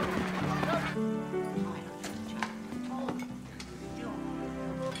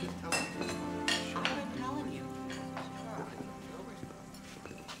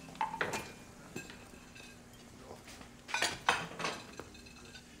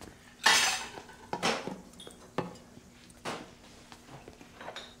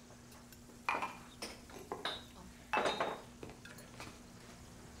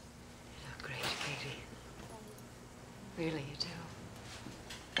 Really, you do.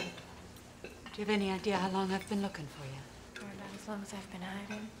 Do you have any idea how long I've been looking for you? For about as long as I've been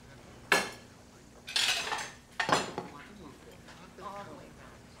hiding.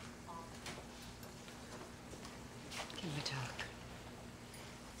 Can we talk?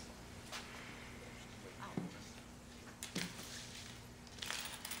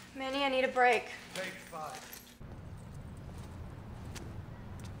 Manny, I need a break. Take 5.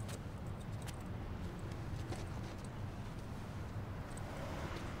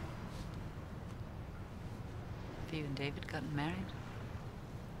 Have you and David gotten married?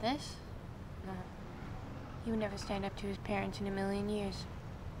 This? No. He would never stand up to his parents in a million years.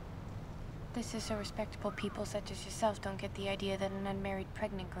 This is so respectable people such as yourself don't get the idea that an unmarried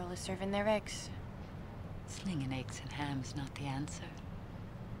pregnant girl is serving their eggs. Slinging eggs and ham is not the answer.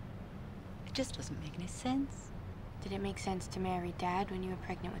 It just doesn't make any sense. Did it make sense to marry Dad when you were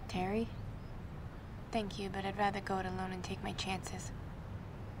pregnant with Terry? Thank you, but I'd rather go it alone and take my chances.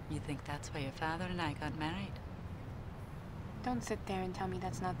 You think that's why your father and I got married? Don't sit there and tell me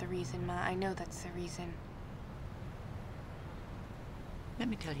that's not the reason, Ma. I know that's the reason. Let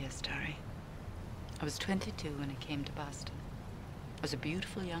me tell you a story. I was 22 when I came to Boston. I was a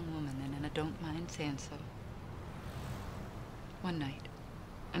beautiful young woman then, and I don't mind saying so. One night,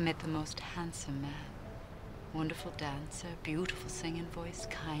 I met the most handsome man. Wonderful dancer, beautiful singing voice,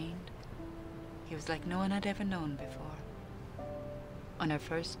 kind. He was like no one I'd ever known before. On our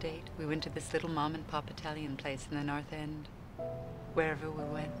first date, we went to this little mom-and-pop Italian place in the North End. Wherever we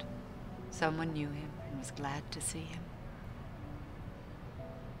went, someone knew him and was glad to see him.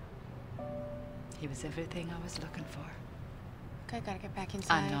 He was everything I was looking for. Okay, I gotta get back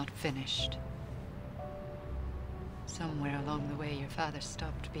inside. I'm not finished. Somewhere along the way, your father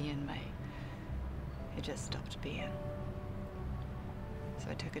stopped being me. He just stopped being.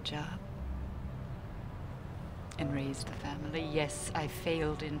 So I took a job and raised the family. Yes, I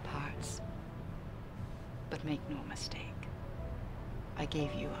failed in parts. But make no mistake, I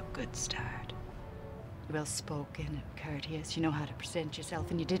gave you a good start. You're well-spoken and courteous. You know how to present yourself,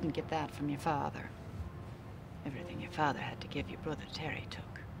 and you didn't get that from your father. Everything your father had to give, your brother Terry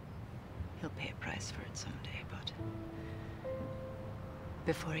took. He'll pay a price for it someday, but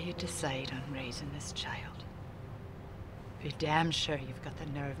before you decide on raising this child, be damn sure you've got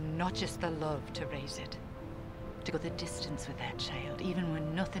the nerve, not just the love, to raise it. To go the distance with that child, even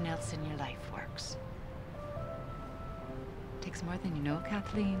when nothing else in your life works. It takes more than you know,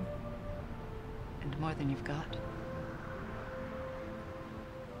 Kathleen, and more than you've got.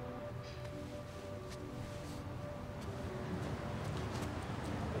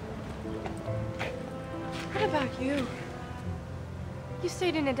 What about you? You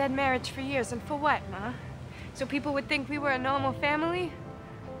stayed in a dead marriage for years, and for what, Ma? So people would think we were a normal family?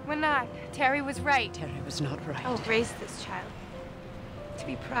 We're not. Terry was right. Terry was not right. I'll raise this child. To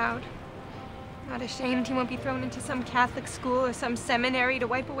be proud. Not ashamed he won't be thrown into some Catholic school or some seminary to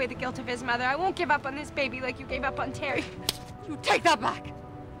wipe away the guilt of his mother. I won't give up on this baby like you gave up on Terry. You take that back! Does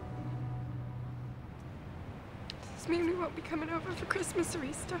this mean we won't be coming over for Christmas or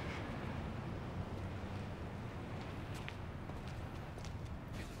Easter?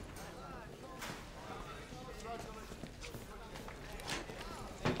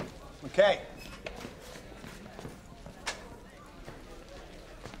 Okay.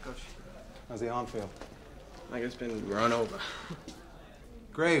 Coach, How's the arm feel? like it's been run over.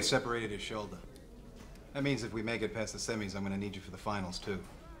 Graves separated his shoulder. That means if we make it past the semis, I'm going to need you for the finals, too.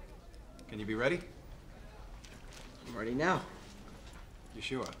 Can you be ready? I'm ready now. You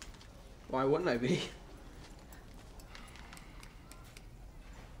sure? Why wouldn't I be?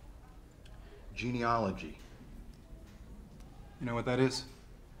 Genealogy. You know what that is?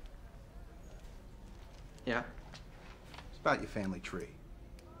 Yeah. It's about your family tree.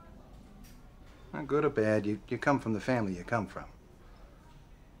 Not good or bad, you come from the family you come from.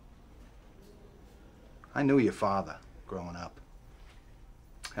 I knew your father growing up.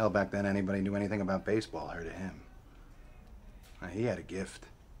 Hell, back then anybody knew anything about baseball heard of him. Now, he had a gift.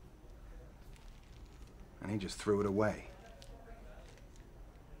 And he just threw it away.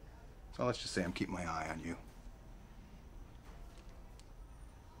 So let's just say I'm keeping my eye on you.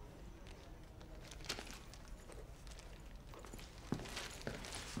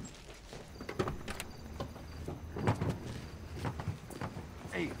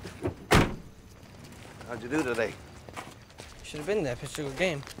 How'd you do today? Should have been there. Pitched a good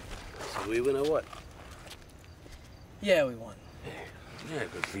game. So we win or what? Yeah, we won. Yeah,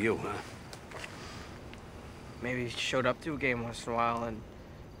 good for you, huh? Maybe you showed up to a game once in a while and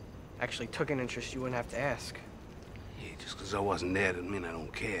actually took an interest you wouldn't have to ask. Yeah, just 'cause I wasn't there doesn't mean I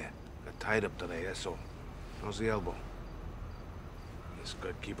don't care. Got tied up today, that's all. How's the elbow? It's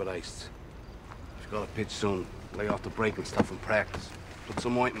good. Keep it iced. If you gotta pitch soon, lay off the breaking stuff in practice. Put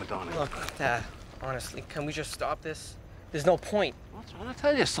some ointment on it. Look, Dad, honestly, can we just stop this? There's no point. I'm trying to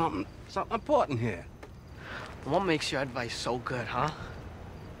tell you something important here. What makes your advice so good, huh?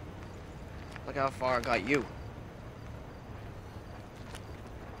 Look how far it got you.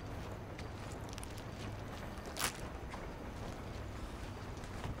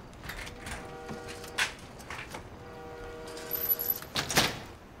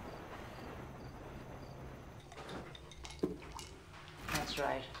 That's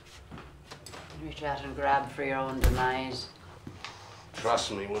right. Reach out and grab for your own demise.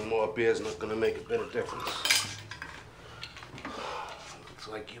 Trust me, one more beer's not gonna make a bit of difference. Looks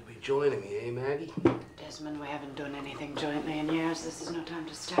like you'll be joining me, eh, Maggie? Desmond, we haven't done anything jointly in years. This is no time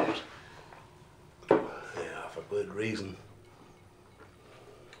to start. Yeah, for good reason.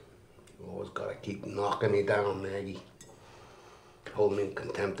 You always gotta keep knocking me down, Maggie. Hold me in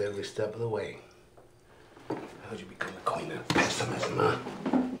contempt every step of the way. How'd you become the queen of pessimism, huh?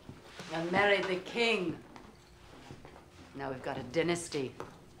 I married the king. Now we've got a dynasty.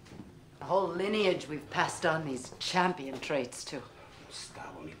 A whole lineage we've passed on these champion traits to.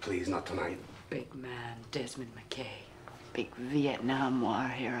 Stop with me, please, not tonight. Big man Desmond McKay. Big Vietnam War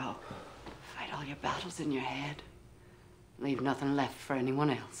hero. Fight all your battles in your head. Leave nothing left for anyone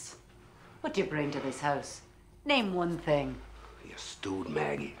else. What do you bring to this house? Name one thing. You're stewed,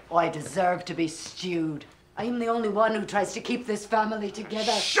 Maggie. Oh, I deserve to be stewed. I'm the only one who tries to keep this family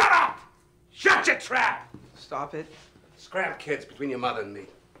together. Shut up! Shut your trap! Stop it. Scrap kids between your mother and me.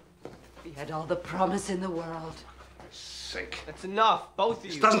 We had all the promise in the world. Sick. That's enough, both of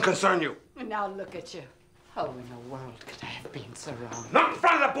you. This doesn't concern you. And now look at you. How in the world could I have been so wrong? Not in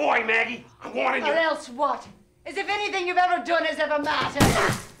front of the boy, Maggie. I'm warning you. Or else what? As if anything you've ever done has ever mattered.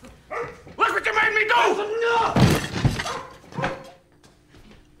 Look what you made me do! That's enough!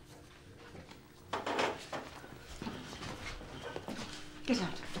 Get out.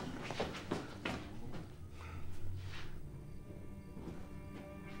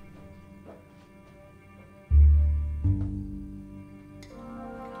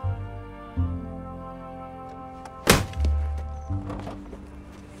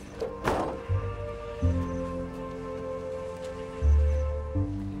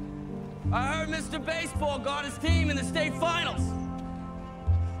 I heard Mr. Baseball got his team in the state finals.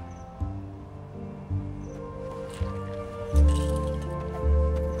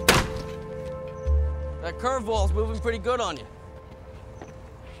 That curveball's moving pretty good on you.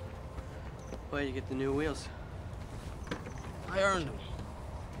 Where'd you get the new wheels? I earned them.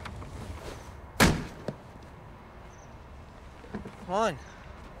 Come on.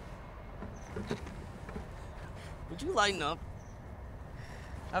 Would you lighten up?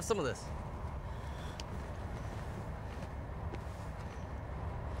 Have some of this.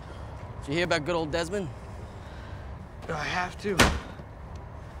 Did you hear about good old Desmond? I have to. You're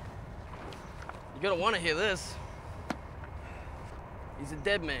gonna want to hear this. He's a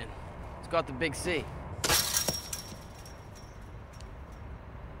dead man. He's got the big C. It's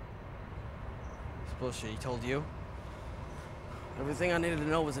bullshit. He told you? Everything I needed to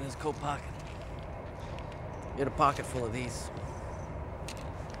know was in his coat pocket. He had a pocket full of these.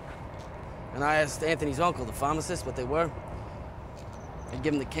 And I asked Anthony's uncle, the pharmacist, what they were. They'd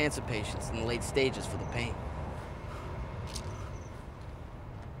give him the cancer patients in the late stages for the pain.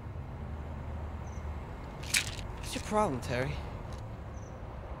 What's your problem, Terry?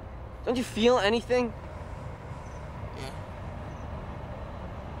 Don't you feel anything? Yeah.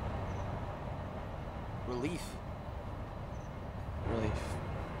 Relief. Relief.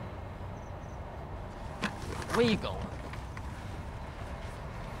 Where you going?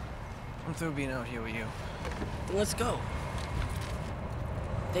 I'm through being out here with you. Then let's go.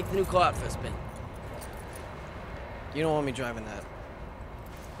 Take the new car out for a spin. You don't want me driving that.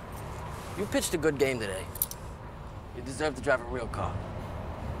 You pitched a good game today. You deserve to drive a real car.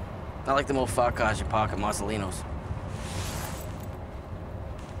 Not like the old far cars you park at Marcelino's.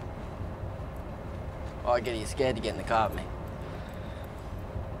 Oh, I get you scared to get in the car with me.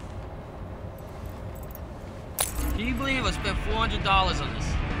 Can you believe I spent $400 on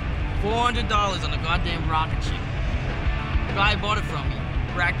this? $400 on a goddamn rocket ship. The guy bought it from me.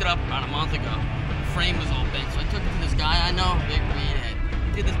 Racked it up about a month ago. The frame was all bent, so I took it to this guy I know, big weedhead.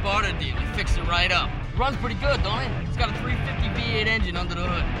 He did this barter deal. He fixed it right up. runs pretty good, don't it? It's got a 350 V8 engine under the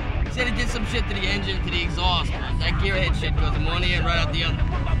hood. Said it did some shit to the engine, to the exhaust, but that gearhead shit goes in one ear and right out the other.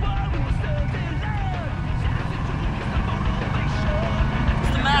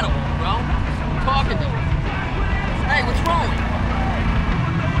 What's the matter, bro? I'm talking to you. Hey, what's wrong?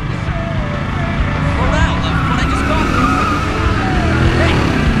 Slow down, love. What I just talked to you. Hey!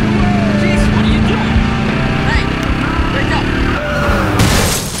 Jeez, what are you doing? Hey! Wake up!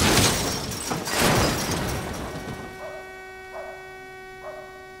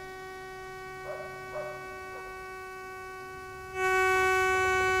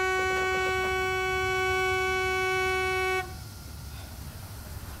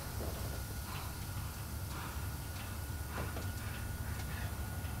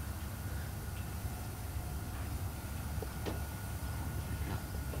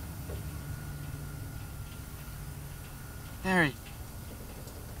 Harry.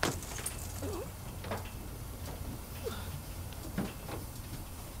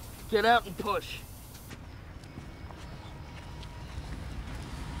 Get out and push.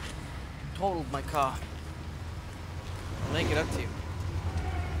 Totaled my car. I'll make it up to you.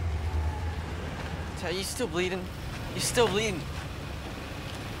 Tell you still bleeding? You're still bleeding.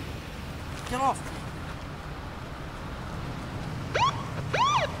 Get off.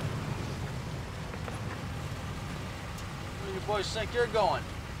 Where do you boys think you're going?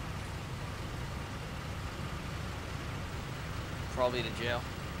 Probably to jail.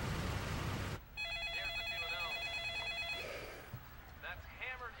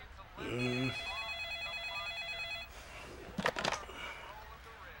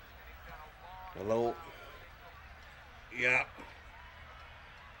 Hello? Yeah.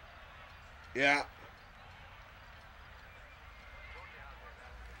 Yeah.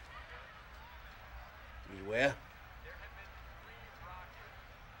 You where?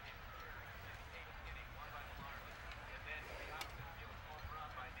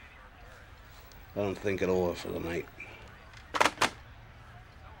 I don't think it over for the night.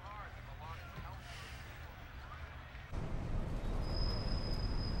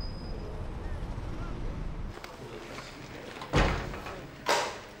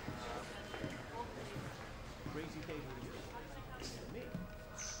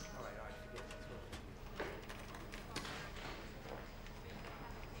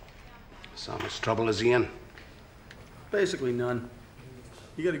 So much trouble is he in? Basically none.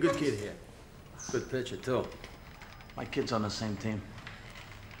 You got a good kid here. Good pitcher, too. My kid's on the same team.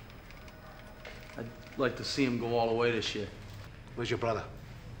 I'd like to see him go all the way this year. Where's your brother?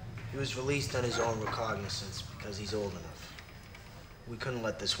 He was released on his own recognizance because he's old enough. We couldn't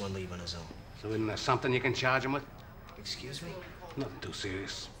let this one leave on his own. So isn't there something you can charge him with? Excuse me? Nothing too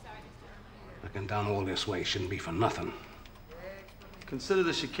serious. Looking down all this way shouldn't be for nothing. Consider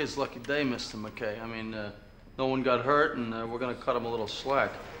this your kid's lucky day, Mr. McKay. I mean, no one got hurt, and we're gonna cut him a little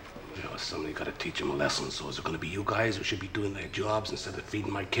slack. You know, somebody gotta teach him a lesson. So is it gonna be you guys who should be doing their jobs instead of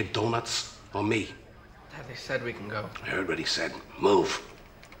feeding my kid donuts? Or me? Dad, they said we can go. I heard what he said. Move.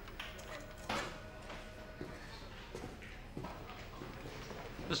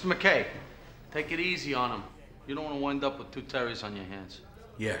 Mr. McKay, take it easy on him. You don't want to wind up with two Terrys on your hands.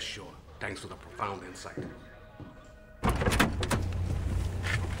 Yeah, sure. Thanks for the profound insight.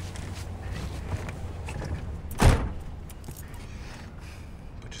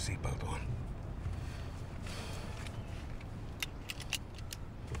 Put your seatbelt on.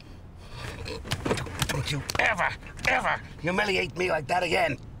 Don't you ever humiliate me like that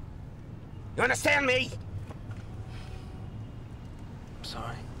again. You understand me? I'm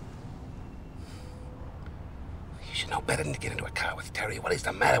sorry. You should know better than to get into a car with Terry. What is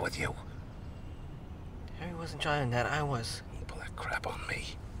the matter with you? Harry wasn't trying that. I was. Don't pull that crap on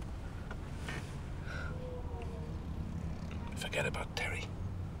me. Forget about Terry.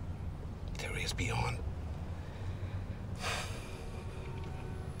 Terry is beyond.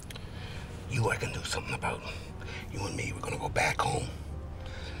 You I can do something about. You and me, we're gonna go back home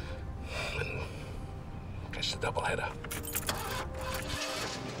and catch the doubleheader.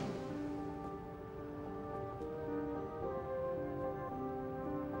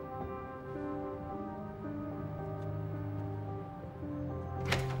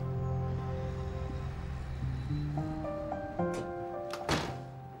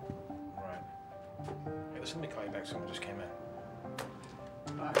 Listen, let me call you back. Someone just came in.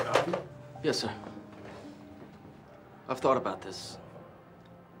 Yes, sir. I've thought about this.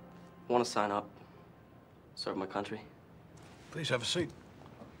 I want to sign up, serve my country. Please have a seat.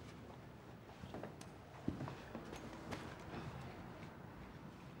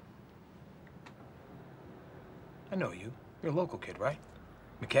 I know you. You're a local kid, right?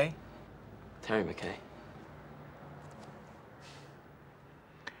 McKay? Terry McKay.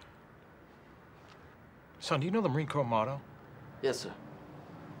 Son, do you know the Marine Corps motto? Yes, sir.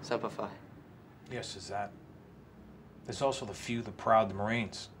 Semper Fi. Yes, is that. There's also the few, the proud, the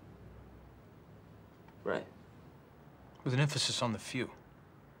Marines. Right. With an emphasis on the few.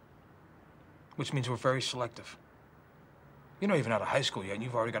 Which means we're very selective. You're not even out of high school yet, and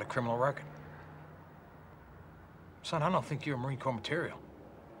you've already got a criminal record. Son, I don't think you're Marine Corps material.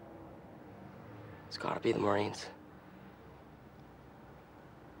 It's gotta be the Marines.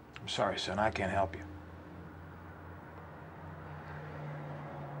 I'm sorry, son, I can't help you.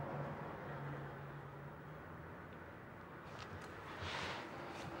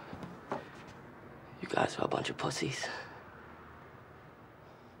 You guys are a bunch of pussies.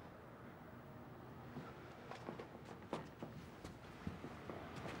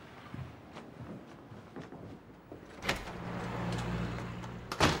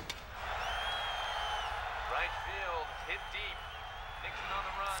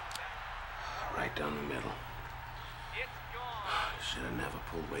 Right down the middle. Should have never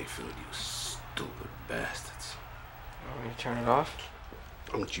pulled Wakefield, you stupid bastards. Want me to turn it off?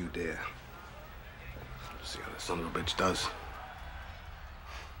 Don't you dare. See how the son of a bitch does.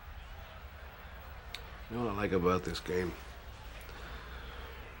 You know what I like about this game?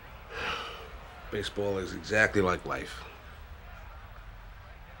 Baseball is exactly like life.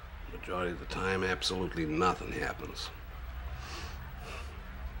 The majority of the time, absolutely nothing happens.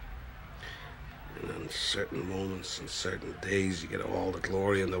 And on certain moments and certain days, you get all the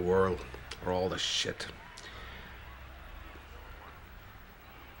glory in the world, or all the shit.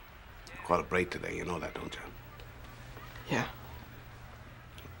 Caught a break today, you know that, don't you? Yeah.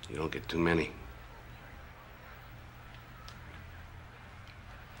 You don't get too many. You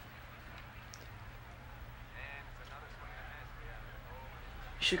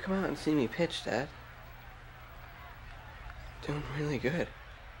should come out and see me pitch, Dad. Doing really good.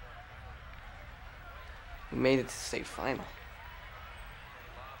 We made it to state final.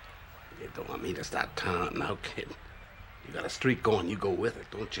 You don't want me to start turning up now, kid. You got a streak going, you go with it.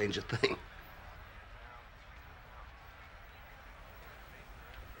 Don't change a thing.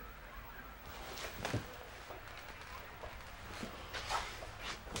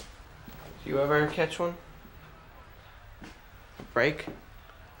 Do you ever catch one? Break?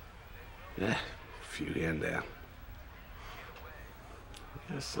 Yeah, a few here and there.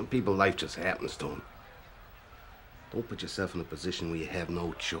 Yeah, some people, life just happens to them. Don't put yourself in a position where you have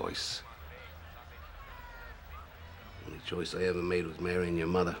no choice. The only choice I ever made was marrying your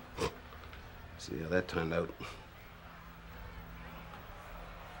mother. See how that turned out.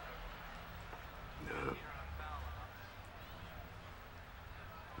 No.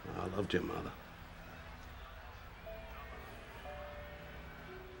 I loved your mother.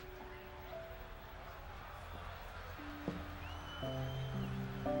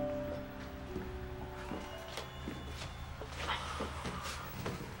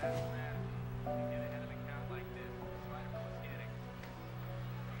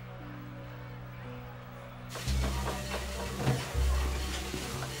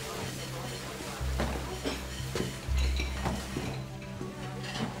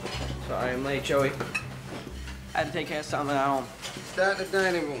 Sorry I'm late, Joey. I had to take care of something at home. Start in the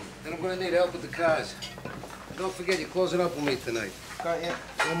dining room. Then I'm gonna need help with the cars. Don't forget, you're closing up with me tonight. Got you.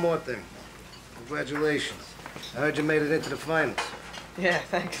 One more thing. Congratulations. I heard you made it into the finals. Yeah,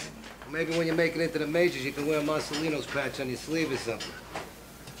 thanks. Maybe when you make it into the majors, you can wear Marcelino's patch on your sleeve or something.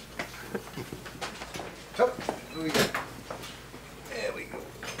 So, what do we got? There we go.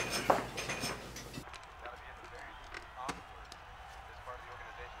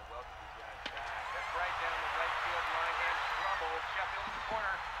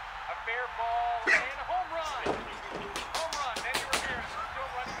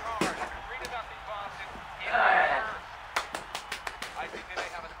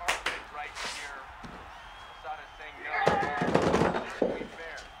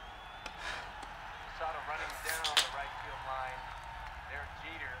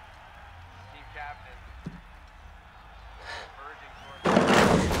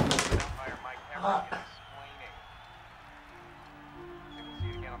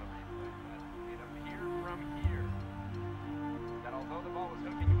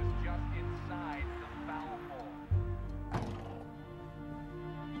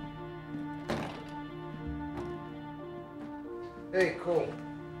 Hey, Cole.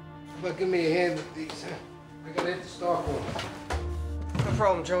 How about give me a hand with these, huh? I gotta hit the stock room. No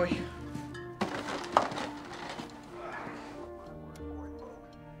problem, Joey.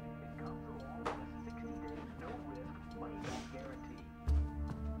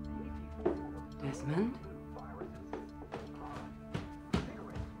 Desmond?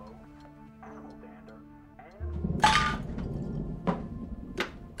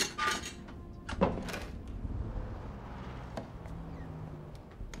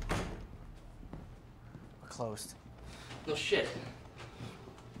 closed. No shit.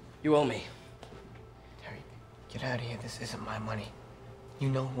 You owe me. Terry, get out of here. This isn't my money. You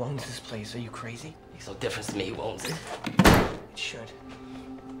know who owns this place. Are you crazy? Makes no difference to me who owns it. It should.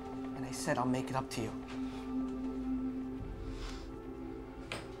 And I said I'll make it up to you.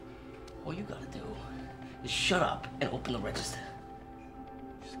 All you gotta do is shut up and open the register.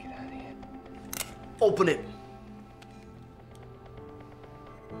 Just get out of here. Open it.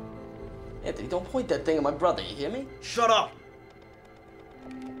 Anthony, don't point that thing at my brother, you hear me? Shut up!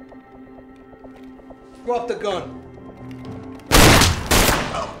 Drop the gun.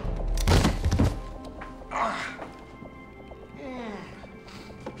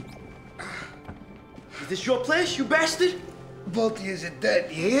 Is this your place, you bastard? Both of yous are dead,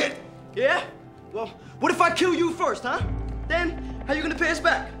 you hear? Yeah? Well, what if I kill you first, huh? Then, how you gonna pay us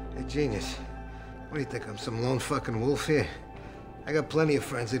back? Hey, genius. What do you think, I'm some lone fucking wolf here? I got plenty of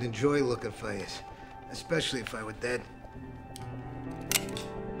friends that enjoy looking for you, especially if I were dead.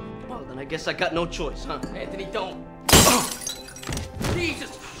 Well, then I guess I got no choice, huh? Anthony, don't.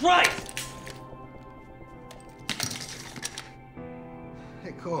 Jesus Christ!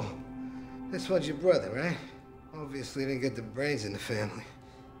 Hey, Cole. This one's your brother, right? Obviously didn't get the brains in the family.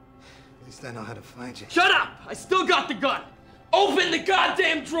 At least I know how to find you. Shut up! I still got the gun! Open the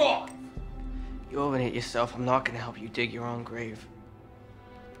goddamn drawer! You open it yourself. I'm not gonna help you dig your own grave.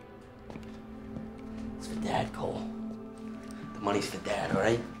 It's for Dad, Cole. The money's for Dad, all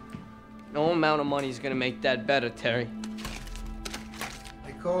right? No amount of money is gonna make that better, Terry.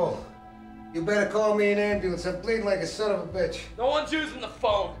 Hey, Cole. You better call me an ambulance. I'm bleeding like a son of a bitch. No one's using the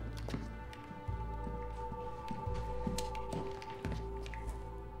phone.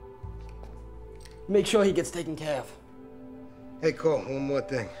 Make sure he gets taken care of. Hey, Cole, one more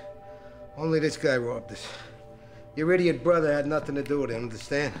thing. Only this guy robbed us. Your idiot brother had nothing to do with it,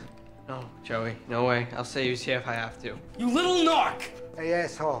 understand? No, Joey, no way. I'll say he was here if I have to. You little narc! Hey,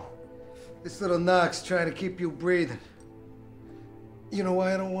 asshole. This little narc's trying to keep you breathing. You know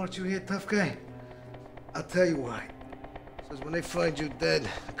why I don't want you here, tough guy? I'll tell you why. Because when they find you dead,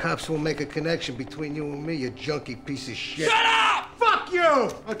 the cops will make a connection between you and me, you junkie piece of shit. Shut up! Fuck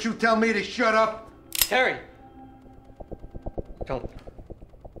you! Don't you tell me to shut up! Terry! Don't.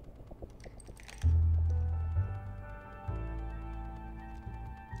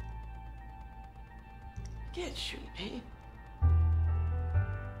 You can't shoot me.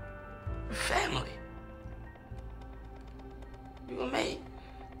 We're family. You and me.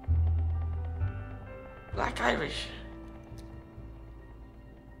 Black Irish.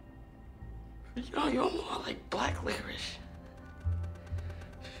 You know, you're more like black licorice.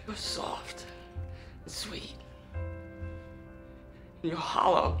 You're soft and sweet. And you're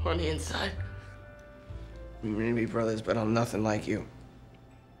hollow on the inside. We may be brothers, but I'm nothing like you.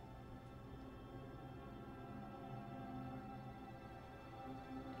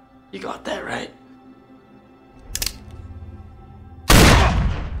 You got that right.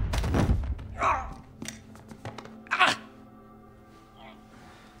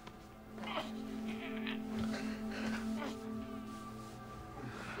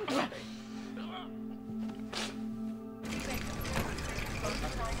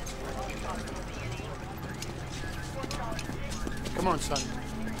 Come on, son.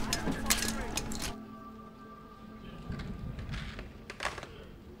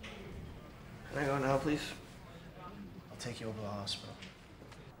 Can I go now, please? I'll take you over to the hospital.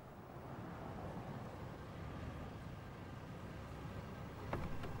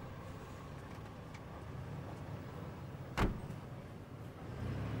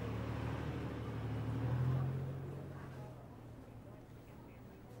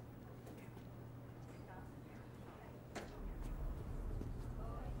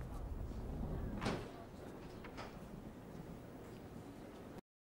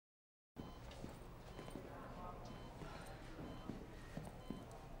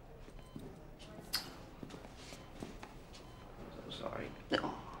 Sorry.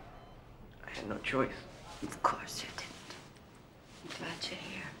 No. I had no choice. Of course you didn't. I'm glad you're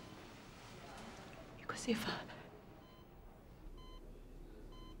here. Because if I...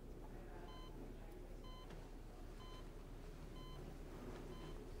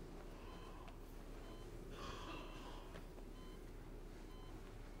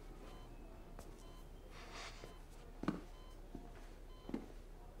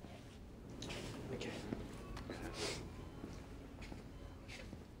 Okay.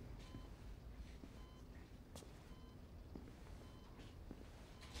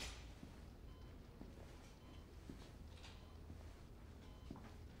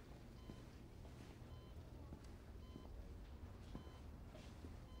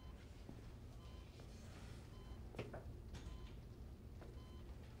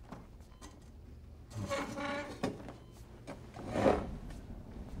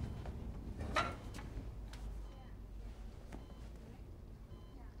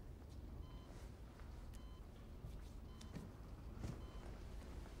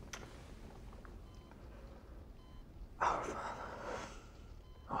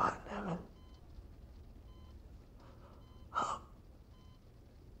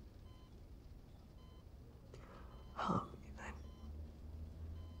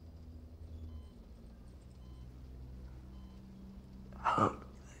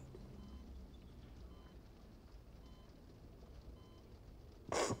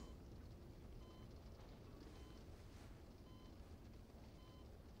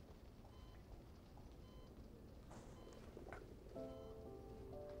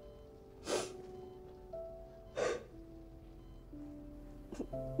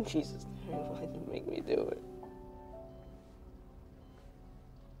 Jesus, Darren, why did you make me do it?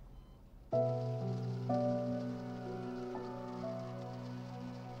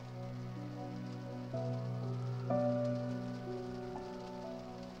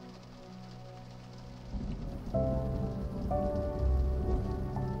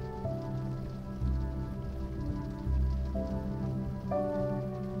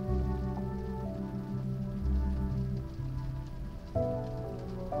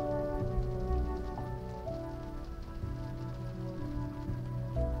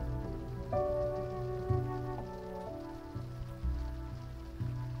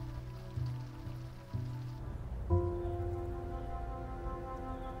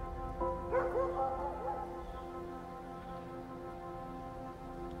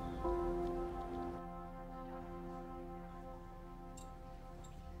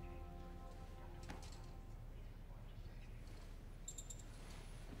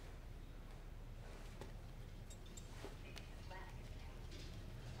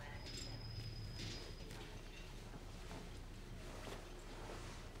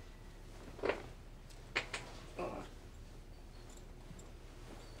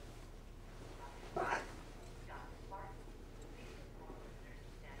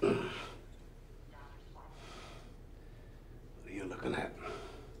 What are you looking at?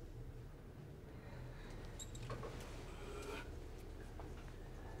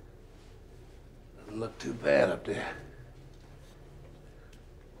 Doesn't look too bad up there.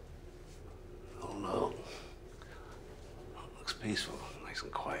 Oh no. Looks peaceful, nice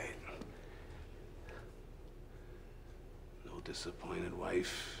and quiet. No disappointed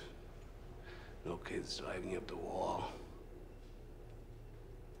wife. No kids driving up the wall.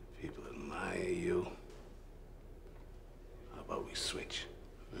 People admire you. How about we switch?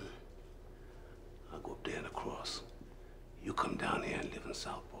 I'll go up there and across. You come down here and live in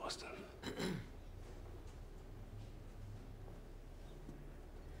South Boston.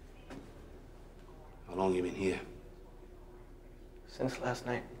 How long you been here? Since last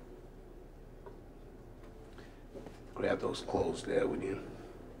night. Grab those clothes there, would you?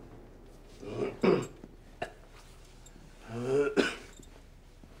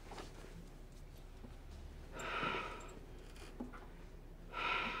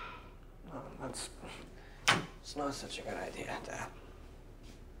 It's not such a good idea, Dad.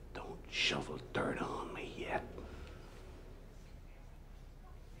 Don't shovel dirt on me yet.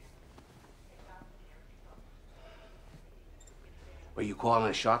 Are you calling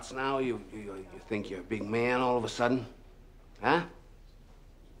the shots now? You think you're a big man all of a sudden? Huh?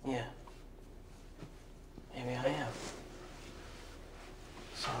 Yeah. Maybe I am.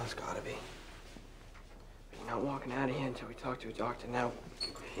 So it's gotta be. But you're not walking out of here until we talk to a doctor now.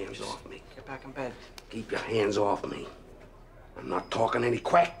 Keep your hands off me. Get back in bed. Keep your hands off me. I'm not talking to any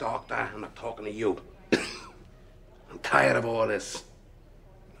quack doctor. I'm not talking to you. I'm tired of all this.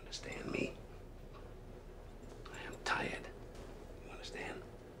 You understand me? I am tired. You understand?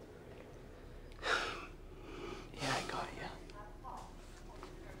 Yeah, I got you.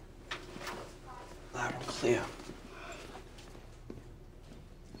 Loud and clear.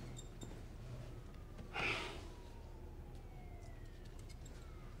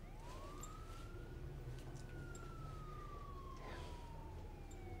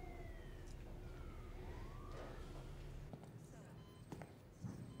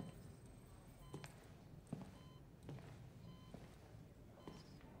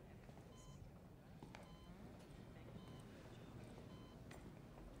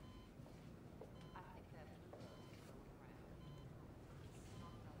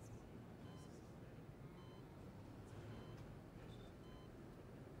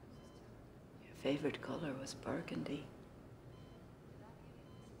 Favorite color was burgundy.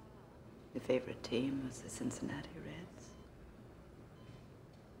 Your favorite team was the Cincinnati Reds.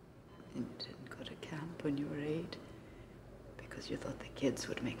 And you didn't go to camp when you were 8 because you thought the kids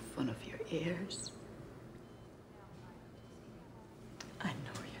would make fun of your ears. I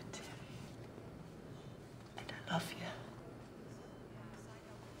know you did. And I love you.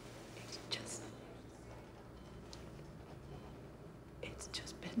 It's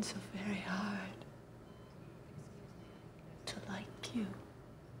just been so very hard to like you.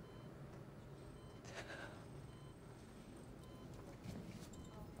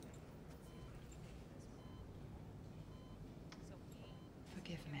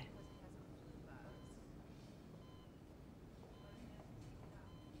 Forgive me.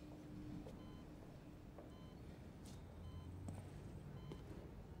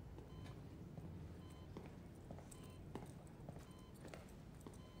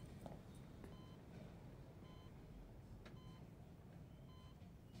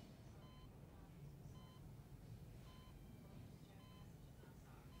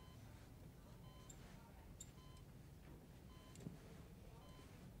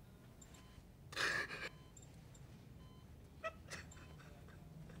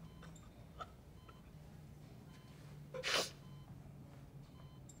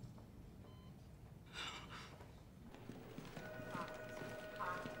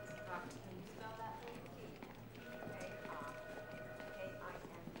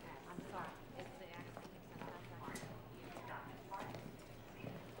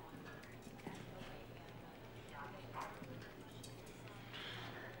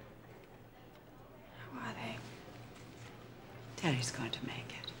 sure he's going to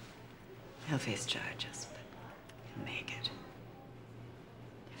make it. He'll face charges, but he'll make it.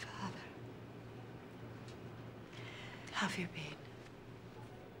 Your father. How have you been?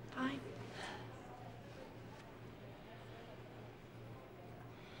 Fine.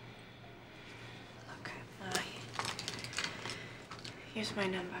 Look. Here's my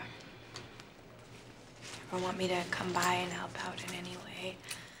number. If you ever want me to come by and help out in any way.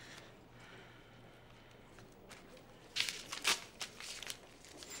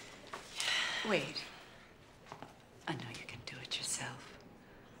 Wait. I know you can do it yourself.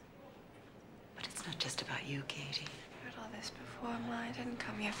 But it's not just about you, Katie. I've heard all this before, Ma. I didn't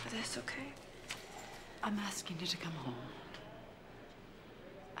come here for this, okay? I'm asking you to come home.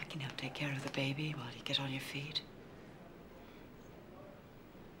 I can help take care of the baby while you get on your feet.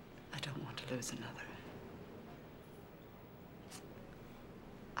 I don't want to lose another.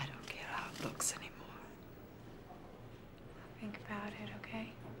 I don't care how it looks anymore. Think about it,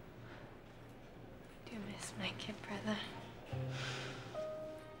 okay? I do miss my kid brother.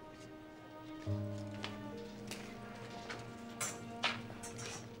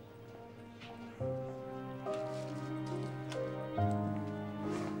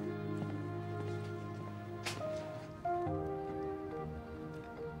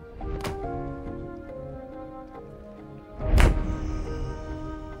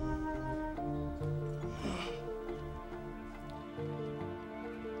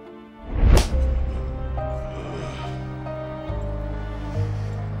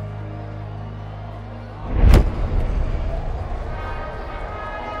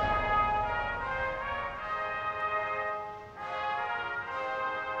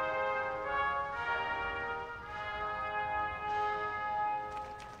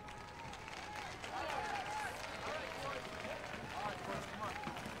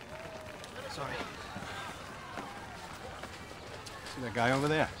 Sorry. See that guy over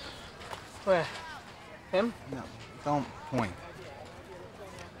there? Where? Him? No, don't point.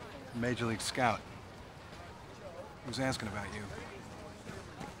 Major League Scout. He was asking about you.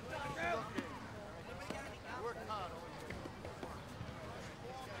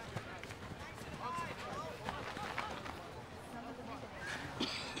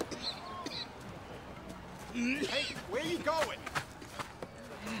 Hey, where you going?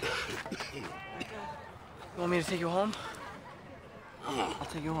 You want me to take you home? I'll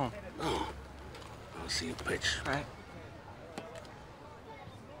take you home. I'll see you pitch. All right.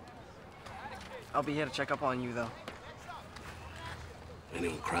 I'll be here to check up on you, though. If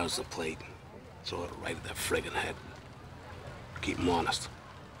anyone crowds the plate, throw it right at that friggin' head. Keep him honest.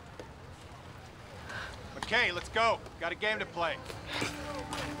 Okay, let's go. Got a game to play.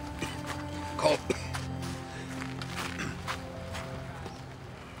 Colt.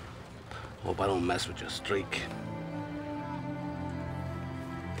 Hope I don't mess with your streak.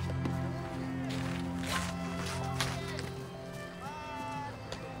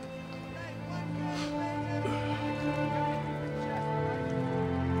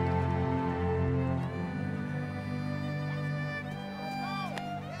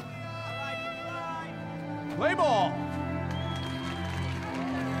 Play ball.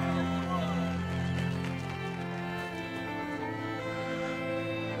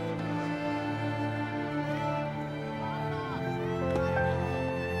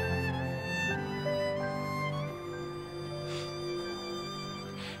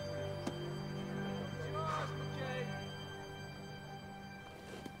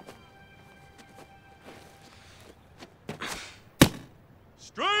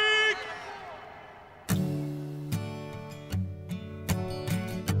 Strike!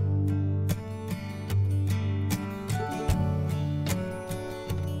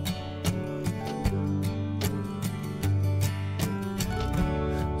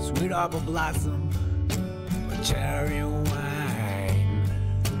 Sweet apple blossom, a cherry wine.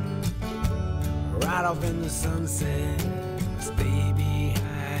 Right off in the sunset, stay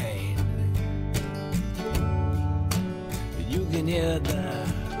behind. You can hear the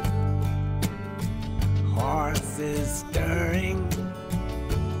horses stirring.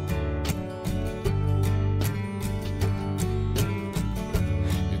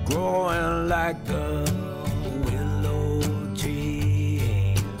 You're growing like a willow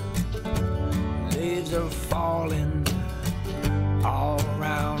tree. Leaves are falling all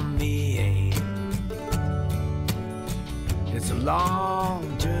around me. It's a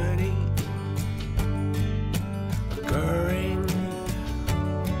long journey occurring.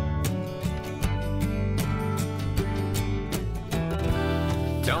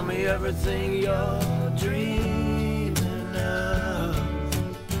 Tell me everything you're dreaming of.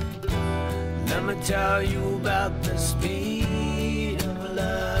 Let me tell you about the speed.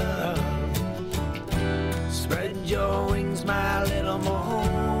 love. Spread your wings, my little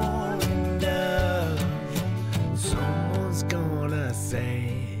morning dove. Someone's gonna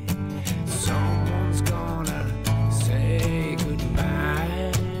say, someone's gonna say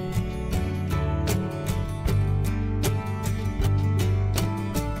goodbye.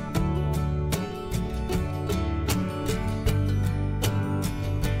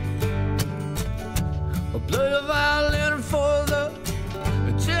 Play a violin for the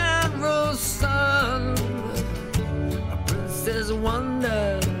general son. A princess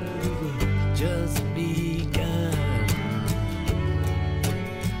wonder just begun.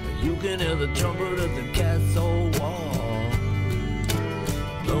 You can hear the trumpet of the castle wall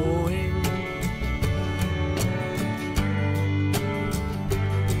blowing.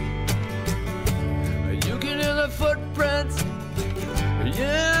 You can hear the footprints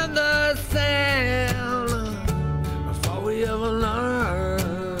in the sand. Before we ever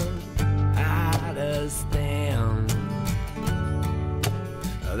learn how to stand.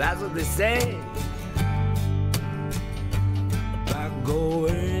 That's what they say about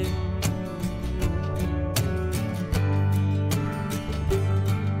going.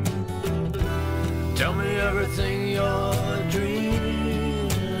 Tell me everything you're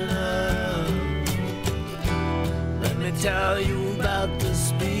dreaming of. Let me tell you about the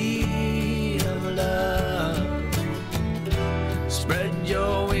speed of love. Spread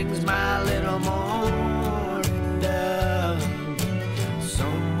your wings, my little morning dove.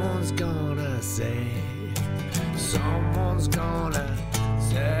 Someone's gonna say, someone